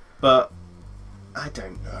 yeah, but I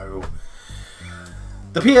don't know.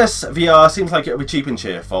 The PSVR seems like it'll be cheap and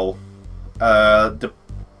cheerful. The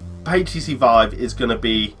HTC Vive is going to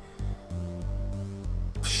be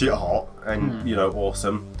shit hot and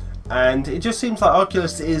awesome, and it just seems like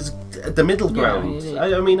Oculus is the middle ground.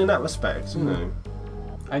 I mean, in that respect,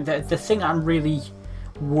 And the thing I'm really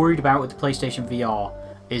worried about with the PlayStation VR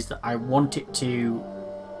is that I want it to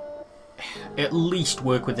at least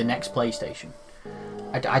work with the next PlayStation.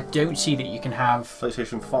 I don't see that you can have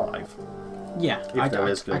PlayStation 5. Yeah, if there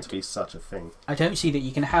is going to be such a thing. I don't see that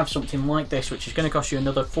you can have something like this, which is going to cost you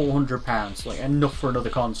another £400, like enough for another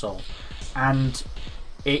console, and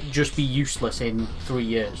it just be useless in 3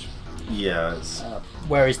 years. Yes.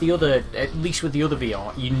 Whereas the other, at least with the other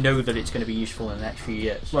VR, you know that it's going to be useful in the next few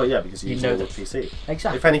years. Well, yeah, because you know the PC.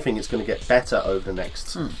 Exactly. If anything, it's going to get better over the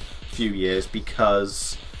next few years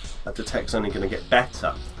because the tech's only going to get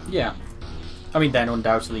better. Yeah. I mean, then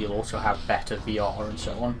undoubtedly you'll also have better VR and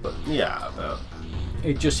so on, but yeah, but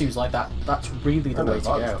it just seems like that's really the way to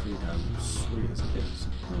go. Sweet as it is.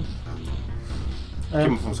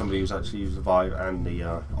 Coming from somebody who's actually used the Vive and the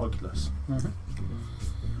Oculus.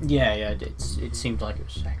 Yeah, it seemed like it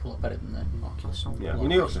was a heck of a lot better than the Oculus. Yeah, I mean,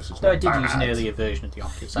 the Oculus is Though I not did bad. use an earlier version of the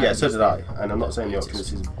Oculus. Yeah, so did I, and I'm not saying the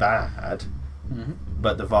Oculus is bad,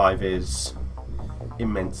 but the Vive is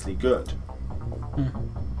immensely good.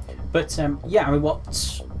 But yeah, I mean, what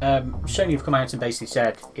Sony have come out and basically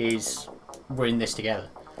said is we're in this together.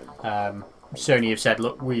 Sony have said,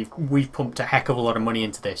 look, we've pumped a heck of a lot of money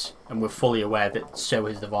into this, and we're fully aware that so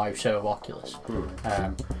has the Vive, so have Oculus.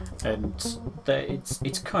 And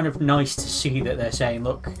it's kind of nice to see that they're saying,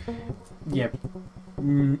 look, yeah,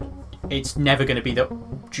 it's never going to be that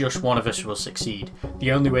just one of us will succeed.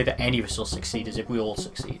 The only way that any of us will succeed is if we all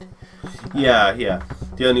succeed. Yeah.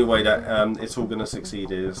 The only way that it's all going to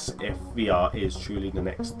succeed is if VR is truly the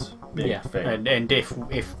next big thing. And if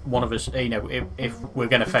one of us, if we're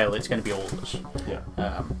going to fail, it's going to be all of us. Yeah.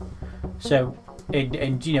 So,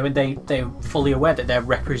 and they're fully aware that they're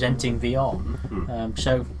representing VR.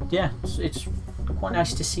 So yeah, it's quite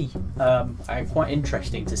nice to see. Quite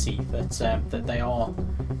interesting to see that they are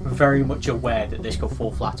very much aware that this could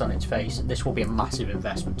fall flat on its face, and this will be a massive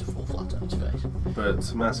investment to fall flat on its face. But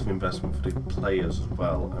it's a massive investment for the players as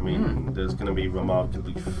well. I mean, there's going to be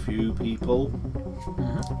remarkably few people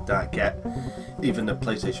that get even the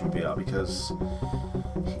PlayStation VR because,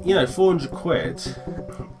 400 quid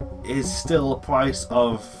is still the price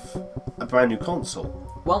of a brand new console.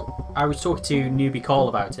 Well, I was talking to Newbie Call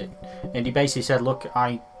about it, and he basically said, look,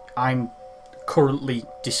 I'm currently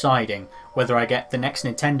deciding whether I get the next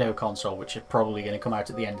Nintendo console, which is probably going to come out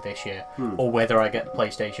at the end of this year, or whether I get the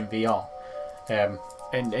PlayStation VR. And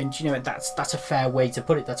that's a fair way to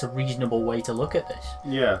put it. That's a reasonable way to look at this.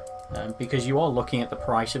 Yeah. Because you are looking at the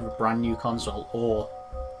price of a brand new console or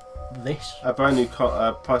this. A brand new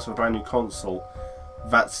price of a brand new console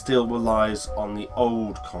that still relies on the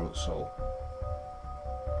old console.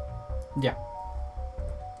 Yeah.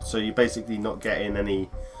 So you're basically not getting any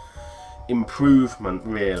improvement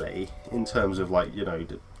really in terms of, like, you know,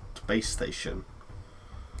 the base station.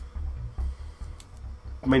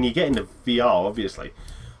 I mean, you're getting the VR obviously,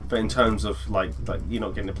 but in terms of like you're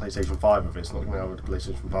not getting the PlayStation 5 of it. It's not going to have the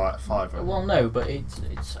PlayStation 5. Well, no, but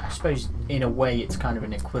it's I suppose in a way it's kind of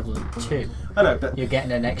an equivalent to. I know, but you're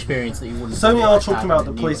getting an experience that you wouldn't. Sony are talking about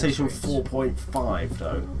the PlayStation 4.5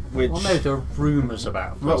 though, which. Well, no, there are rumours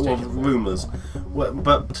about. Well, rumours,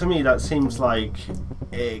 but to me that seems like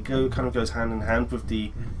it kind of goes hand in hand with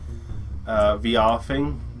the VR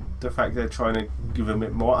thing. The fact they're trying to give a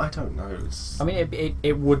bit more, I don't know. I mean,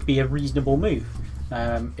 it would be a reasonable move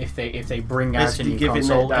if they bring out a new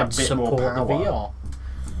console and support the VR.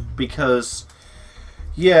 Because,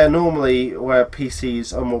 yeah, normally where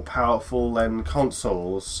PCs are more powerful than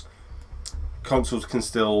consoles can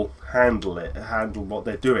still handle what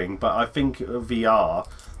they're doing. But I think VR,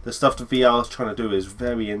 the stuff that VR is trying to do is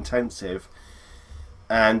very intensive,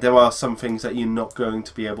 and there are some things that you're not going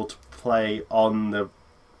to be able to play on the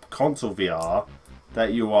console VR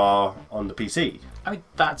that you are on the PC. I mean,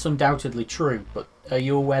 that's undoubtedly true, but are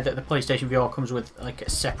you aware that the PlayStation VR comes with like a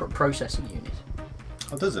separate processing unit?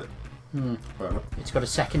 Oh, does it? Well, it's got a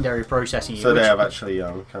secondary processing unit. So they have actually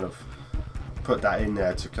kind of put that in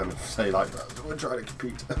there to kind of say, like, we're trying to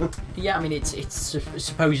compete. Yeah, I mean, it's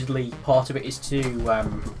supposedly part of it is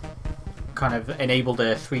to kind of enable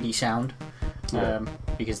the 3D sound.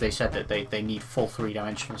 Because they said that they need full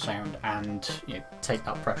three-dimensional sound and, you know, take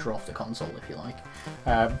that pressure off the console, if you like.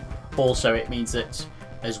 Also, it means that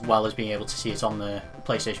as well as being able to see it on the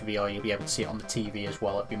PlayStation VR, you'll be able to see it on the TV as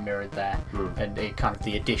well. It'll be mirrored there, and kind of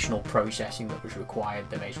the additional processing that was required,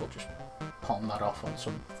 they may as well just palm that off on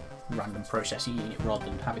some random processing unit rather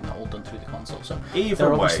than having that all done through the console. So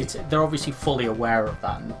they're obviously fully aware of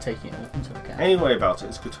that and taking it all into account. Anyway, about it,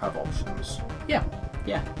 it's good to have options. Yeah,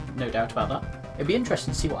 no doubt about that. It'd be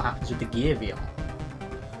interesting to see what happens with the Gear VR.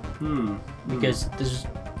 Because there's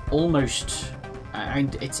almost, I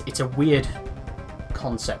mean, it's a weird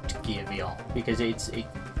concept, Gear VR, because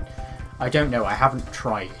I don't know. I haven't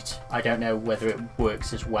tried it. I don't know whether it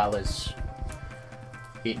works as well as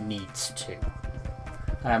it needs to.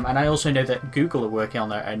 And I also know that Google are working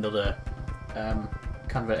on another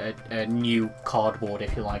kind of a new cardboard,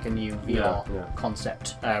 if you like, a new VR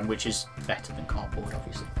concept, which is better than cardboard,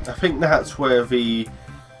 obviously. I think that's where the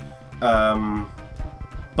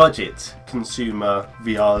budget consumer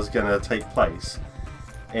VR is going to take place,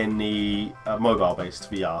 in the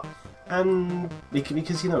mobile-based VR, and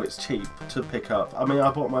because, you know, it's cheap to pick up. I mean,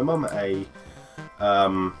 I bought my mum a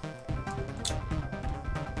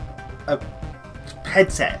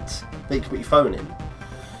headset that you can put your phone in.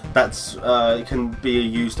 That's it can be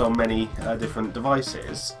used on many different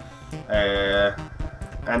devices,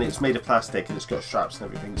 and it's made of plastic and it's got straps and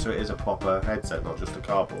everything, so it is a proper headset, not just a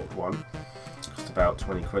cardboard one. It's cost about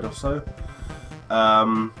 20 quid or so.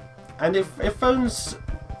 And if phones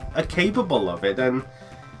are capable of it, then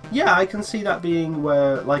yeah, I can see that being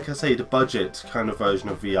where, like I say, the budget kind of version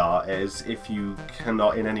of VR is if you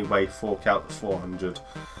cannot in any way fork out the 400,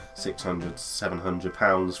 600, 700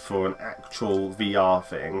 pounds for an actual VR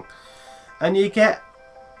thing, and you get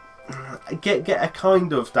a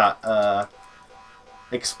kind of that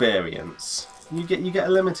experience. You get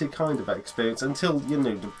a limited kind of experience until, you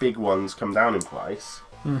know, the big ones come down in price.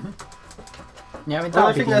 Yeah, I mean, that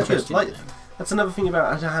would be interesting. Like, that's another thing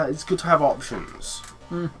about it's good to have options.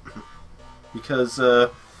 Because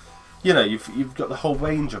you know, you've got the whole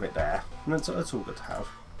range of it there, and that's all good to have.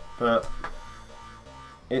 But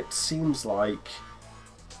it seems like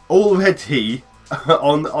already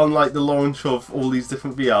on like the launch of all these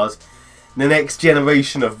different VRs, the next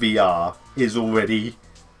generation of VR is already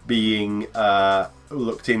being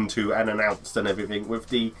looked into and announced and everything with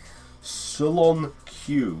the Sulon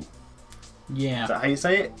Q. Yeah. Is that how you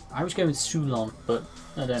say it? I was going with Sulon, but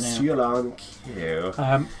I don't know. Sulon Q.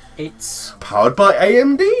 It's powered by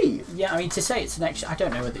AMD. Yeah, I mean, to say it's next, I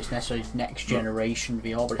don't know whether it's necessarily next generation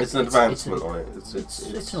VR, but it's an advancement on it.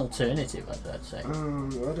 It's an alternative, I'd say.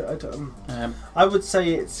 I would say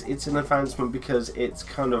it's an advancement because it's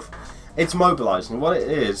kind of mobilising. What it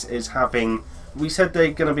is having. We said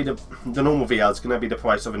they're going to be the normal VR is going to be the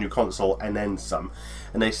price of a new console and then some,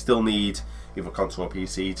 and they still need either console or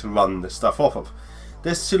PC to run the stuff off of.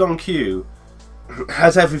 This Sulon Q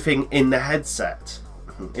has everything in the headset.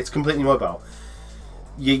 It's completely mobile.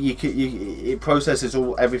 It processes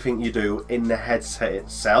everything you do in the headset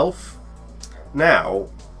itself. Now,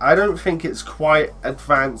 I don't think it's quite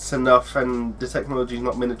advanced enough, and the technology is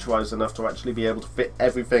not miniaturized enough to actually be able to fit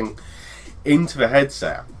everything into the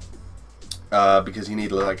headset. because you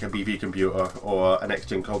need like a BV computer or an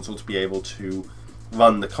next-gen console to be able to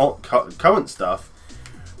run the current stuff.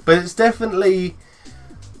 But it's definitely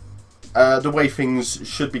the way things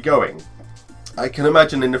should be going. I can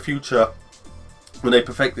imagine in the future, when they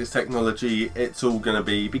perfect this technology, it's all going to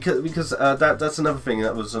be because that's another thing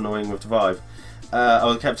that was annoying with the Vive.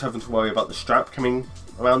 I kept having to worry about the strap coming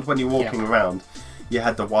around when you're walking around. You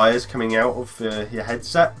had the wires coming out of your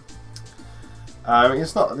headset.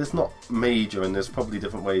 It's not major, and there's probably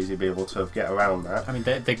different ways you'd be able to get around that. I mean,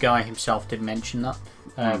 the guy himself did mention that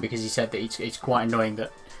because he said that it's quite annoying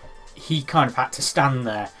that he kind of had to stand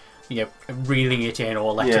there, reeling it in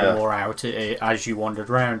or letting more out as you wandered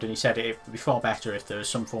around. And he said it would be far better if there was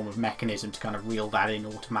some form of mechanism to kind of reel that in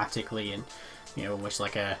automatically and almost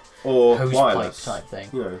like a hose pipe type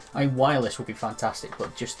thing. I mean, wireless would be fantastic,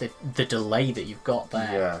 but just the delay that you've got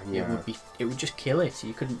there, it would just kill it.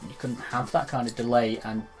 You couldn't have that kind of delay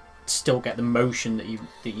and still get the motion that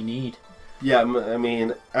you need. Yeah, I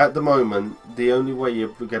mean, at the moment, the only way you're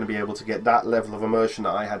going to be able to get that level of immersion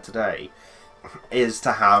that I had today is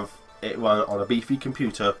to have it run on a beefy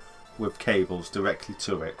computer with cables directly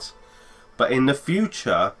to it. But in the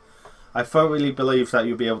future, I thoroughly believe that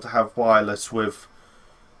you'll be able to have wireless with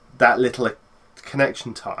that little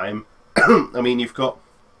connection time. I mean, you've got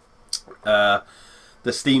the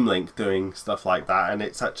Steam Link doing stuff like that, and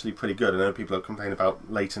it's actually pretty good. I know people are complaining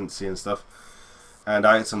about latency and stuff, and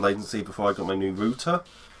I had some latency before I got my new router.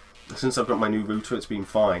 Since I've got my new router, it's been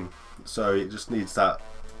fine. So it just needs that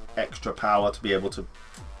extra power to be able to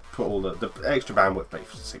put all the extra bandwidth,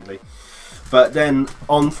 basically. But then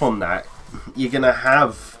on from that, you're going to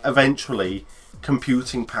have eventually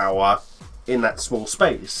computing power in that small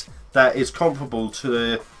space that is comparable to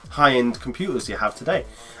the high-end computers you have today.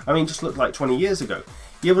 I mean, just look like 20 years ago.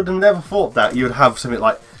 You would have never thought that you would have something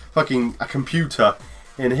like fucking a computer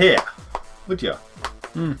in here, would you?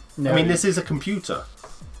 No, I mean, this is a computer.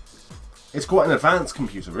 It's quite an advanced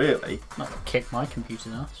computer, really. Not to kick my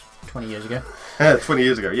computer's ass 20 years ago. 20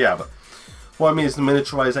 years ago, yeah, but what I mean is the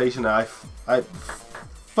miniaturization. I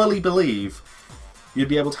fully believe you'd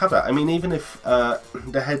be able to have that. I mean, even if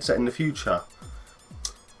the headset in the future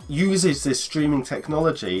uses this streaming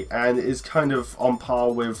technology and is kind of on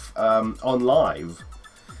par with on live,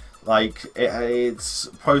 like it's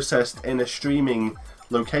processed in a streaming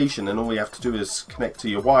location, and all you have to do is connect to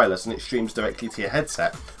your wireless, and it streams directly to your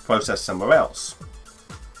headset, processed somewhere else.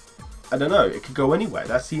 I don't know. It could go anywhere.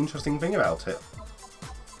 That's the interesting thing about it.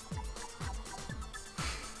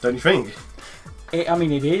 Don't you think? I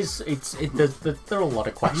mean, it is. There are a lot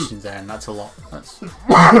of questions there, and that's a lot. That's a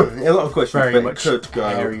lot of questions, very but much it could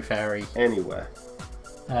go very anywhere.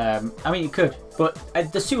 I mean, it could, but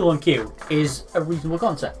the Sulon Q is a reasonable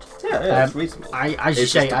concept. Yeah, it's reasonable. As you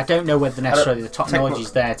say, I don't know whether necessarily the technology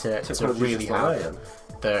is there to really have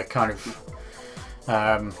the kind of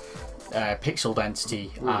pixel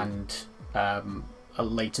density and a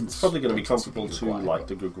latency. It's probably going to be comparable to like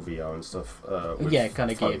the Google VR and stuff. Yeah,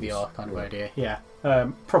 kind of Gear VR kind of idea. Yeah,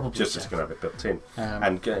 probably. Just it's going to have it built in,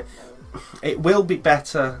 and it will be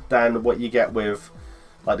better than what you get with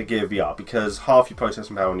like the Gear VR, because half your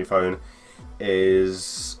processing power on your phone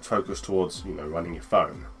is focused towards running your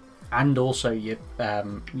phone. And also, you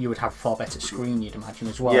would have a far better screen, you'd imagine,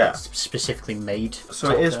 as well. Yeah. It's specifically made.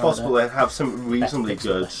 So it is possible to have something reasonably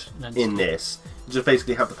good in this. Just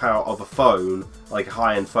basically have the power of a phone, like a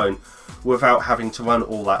high-end phone, without having to run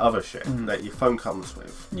all that other shit that your phone comes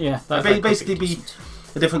with. Yeah, that would basically be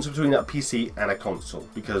the difference between a PC and a console,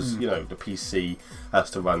 because the PC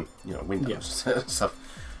has to run Windows stuff.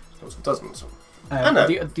 Console doesn't. So.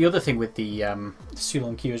 The other thing with the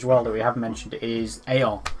Sulon Q as well that we haven't mentioned is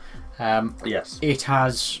AR. Yes. It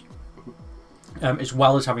has, as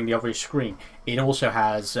well as having the obvious screen, it also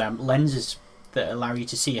has lenses that allow you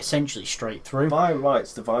to see essentially straight through. Right,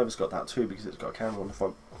 the Vive has got that too, because it's got a camera on the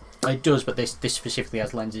front. It does, but this specifically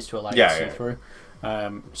has lenses to allow you to see through.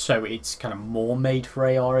 So it's kind of more made for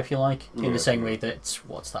AR, if you like, in the same way that,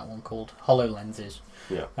 what's that one called? HoloLenses.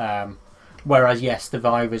 Yeah. Whereas, yes, the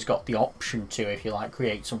Vive has got the option to, if you like,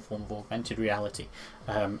 create some form of augmented reality.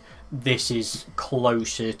 This is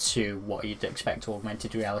closer to what you'd expect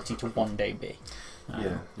augmented reality to one day be.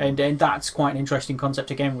 And that's quite an interesting concept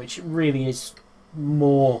again, which really is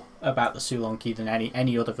more about the Sulon Key than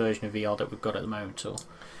any other version of VR that we've got at the moment, or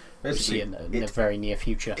we see in the very near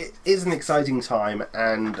future. It is an exciting time,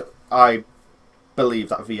 and I believe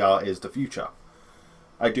that VR is the future.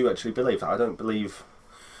 I do actually believe that. I don't believe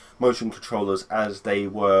motion controllers as they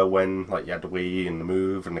were when you had the Wii and the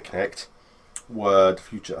Move and the Kinect were the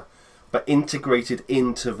future, but integrated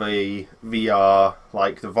into the VR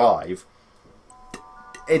like the Vive,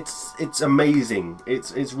 it's amazing.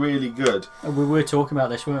 It's really good. We were talking about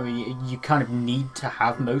this, weren't we? You kind of need to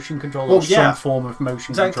have motion control, Well, or some form of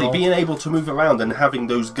motion control. Exactly, being able to move around and having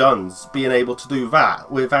those guns, being able to do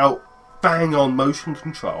that without bang on motion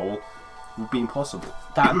control would be impossible.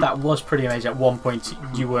 That was pretty amazing. At one point,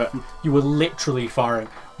 you were literally firing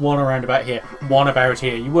one around about here, one about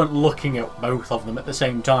here. You weren't looking at both of them at the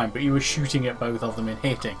same time, but you were shooting at both of them and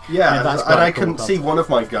hitting. Yeah, and I couldn't see one of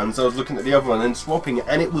my guns. I was looking at the other one and swapping it,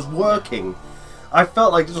 and it was working. I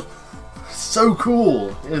felt like it was so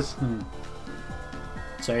cool.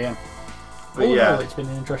 So yeah, but all in all, it's been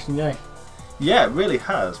an interesting day. Yeah, it really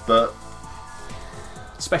has, but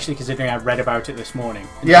especially considering I read about it this morning.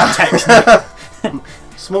 Yeah.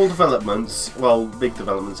 Small developments, well, big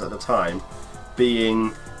developments at the time,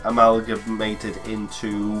 being amalgamated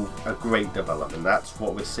into a great development. That's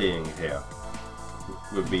what we're seeing here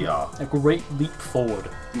with VR. A great leap forward.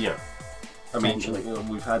 Yeah. I mean,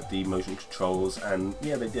 we've had the motion controls, and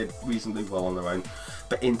yeah, they did reasonably well on their own,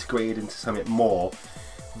 but integrated into something more,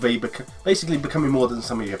 they basically becoming more than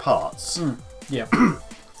some of your parts. Yeah.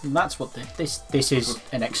 And that's what this is,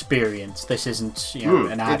 an experience. This isn't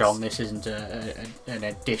an add-on. This isn't an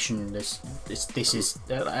addition. This is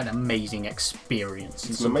an amazing experience.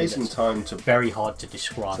 It's an amazing time to very hard to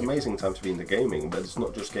describe. It's an amazing time to be into gaming, but it's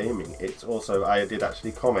not just gaming. It's also, I did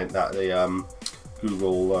actually comment that the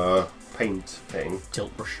Google Paint thing,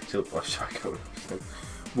 Tilt Brush, I can't remember,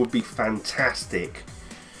 would be fantastic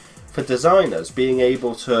for designers, being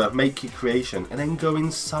able to make your creation and then go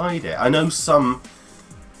inside it. I know some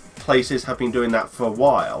places have been doing that for a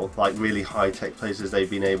while, like really high-tech places. They've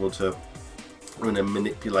been able to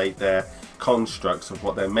manipulate their constructs of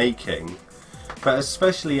what they're making, but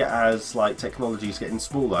especially as like technology is getting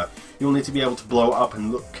smaller, you'll need to be able to blow it up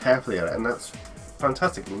and look carefully at it, and that's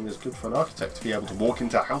fantastic. I mean, it's good for an architect to be able to walk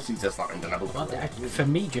into a house he's designed and able to... For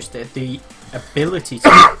me, just the ability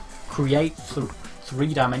to create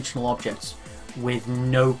three-dimensional objects with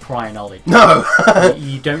no prior knowledge. No!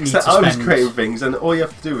 You don't need to spend... I was creating things, and all you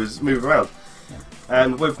have to do is move around. Yeah.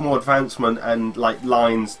 And with more advancement and like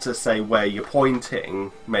lines to say where you're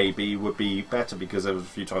pointing, maybe would be better, because there was a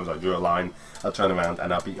few times I drew a line, I'll turn around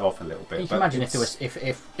and I'll be off a little bit. You can imagine if there was if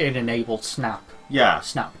it enabled Snap. Yeah.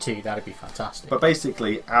 Snap 2, that'd be fantastic. But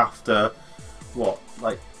basically, after what,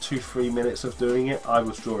 like 2-3 minutes of doing it, I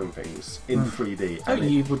was drawing things in 3D. Oh,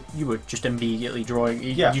 you were just immediately drawing.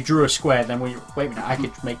 You drew a square, then wait a minute, I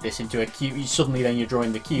could make this into a cube. Suddenly, then you're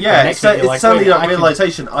drawing the cube. Yeah, it's suddenly that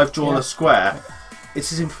realization. I've drawn a square.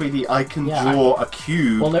 This is in 3D. I can draw a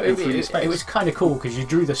cube. Well, no, in 3D space. It was kind of cool because you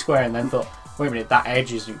drew the square and then thought, wait a minute, that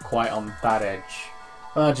edge isn't quite on that edge.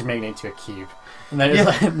 Well, I'll just make it into a cube. And then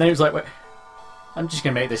it was like, wait, I'm just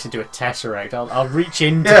going to make this into a tesseract. I'll reach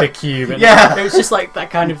into the cube. And it was just like that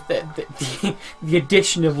kind of... The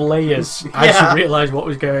addition of layers as you realise what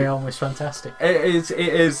was going on was fantastic. It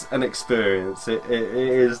is an experience. It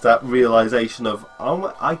is that realisation of,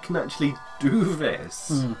 oh, I can actually do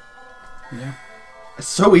this. Yeah.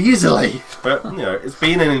 So easily. But, it's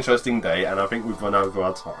been an interesting day, and I think we've run over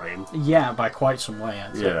our time. Yeah, by quite some way,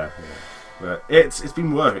 I'd say. Yeah. But it's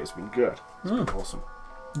been worth it. It's been good. It's been awesome.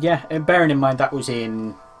 Yeah, and bearing in mind that was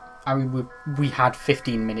in... I mean, we had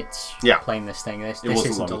 15 minutes playing this thing. This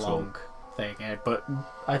isn't a long thing, but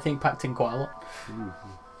I think packed in quite a lot.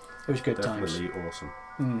 It was good times. Definitely awesome.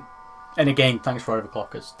 And again, thanks for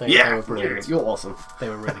Overclockers. They were brilliant. You're awesome. They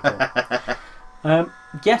were really cool.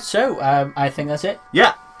 So I think that's it.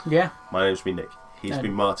 Yeah. Yeah. My name's been Nick. He's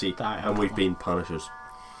been Marty. And we've been Punishers.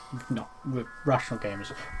 No, we're Rational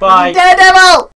Gamers. Bye. Daredevil!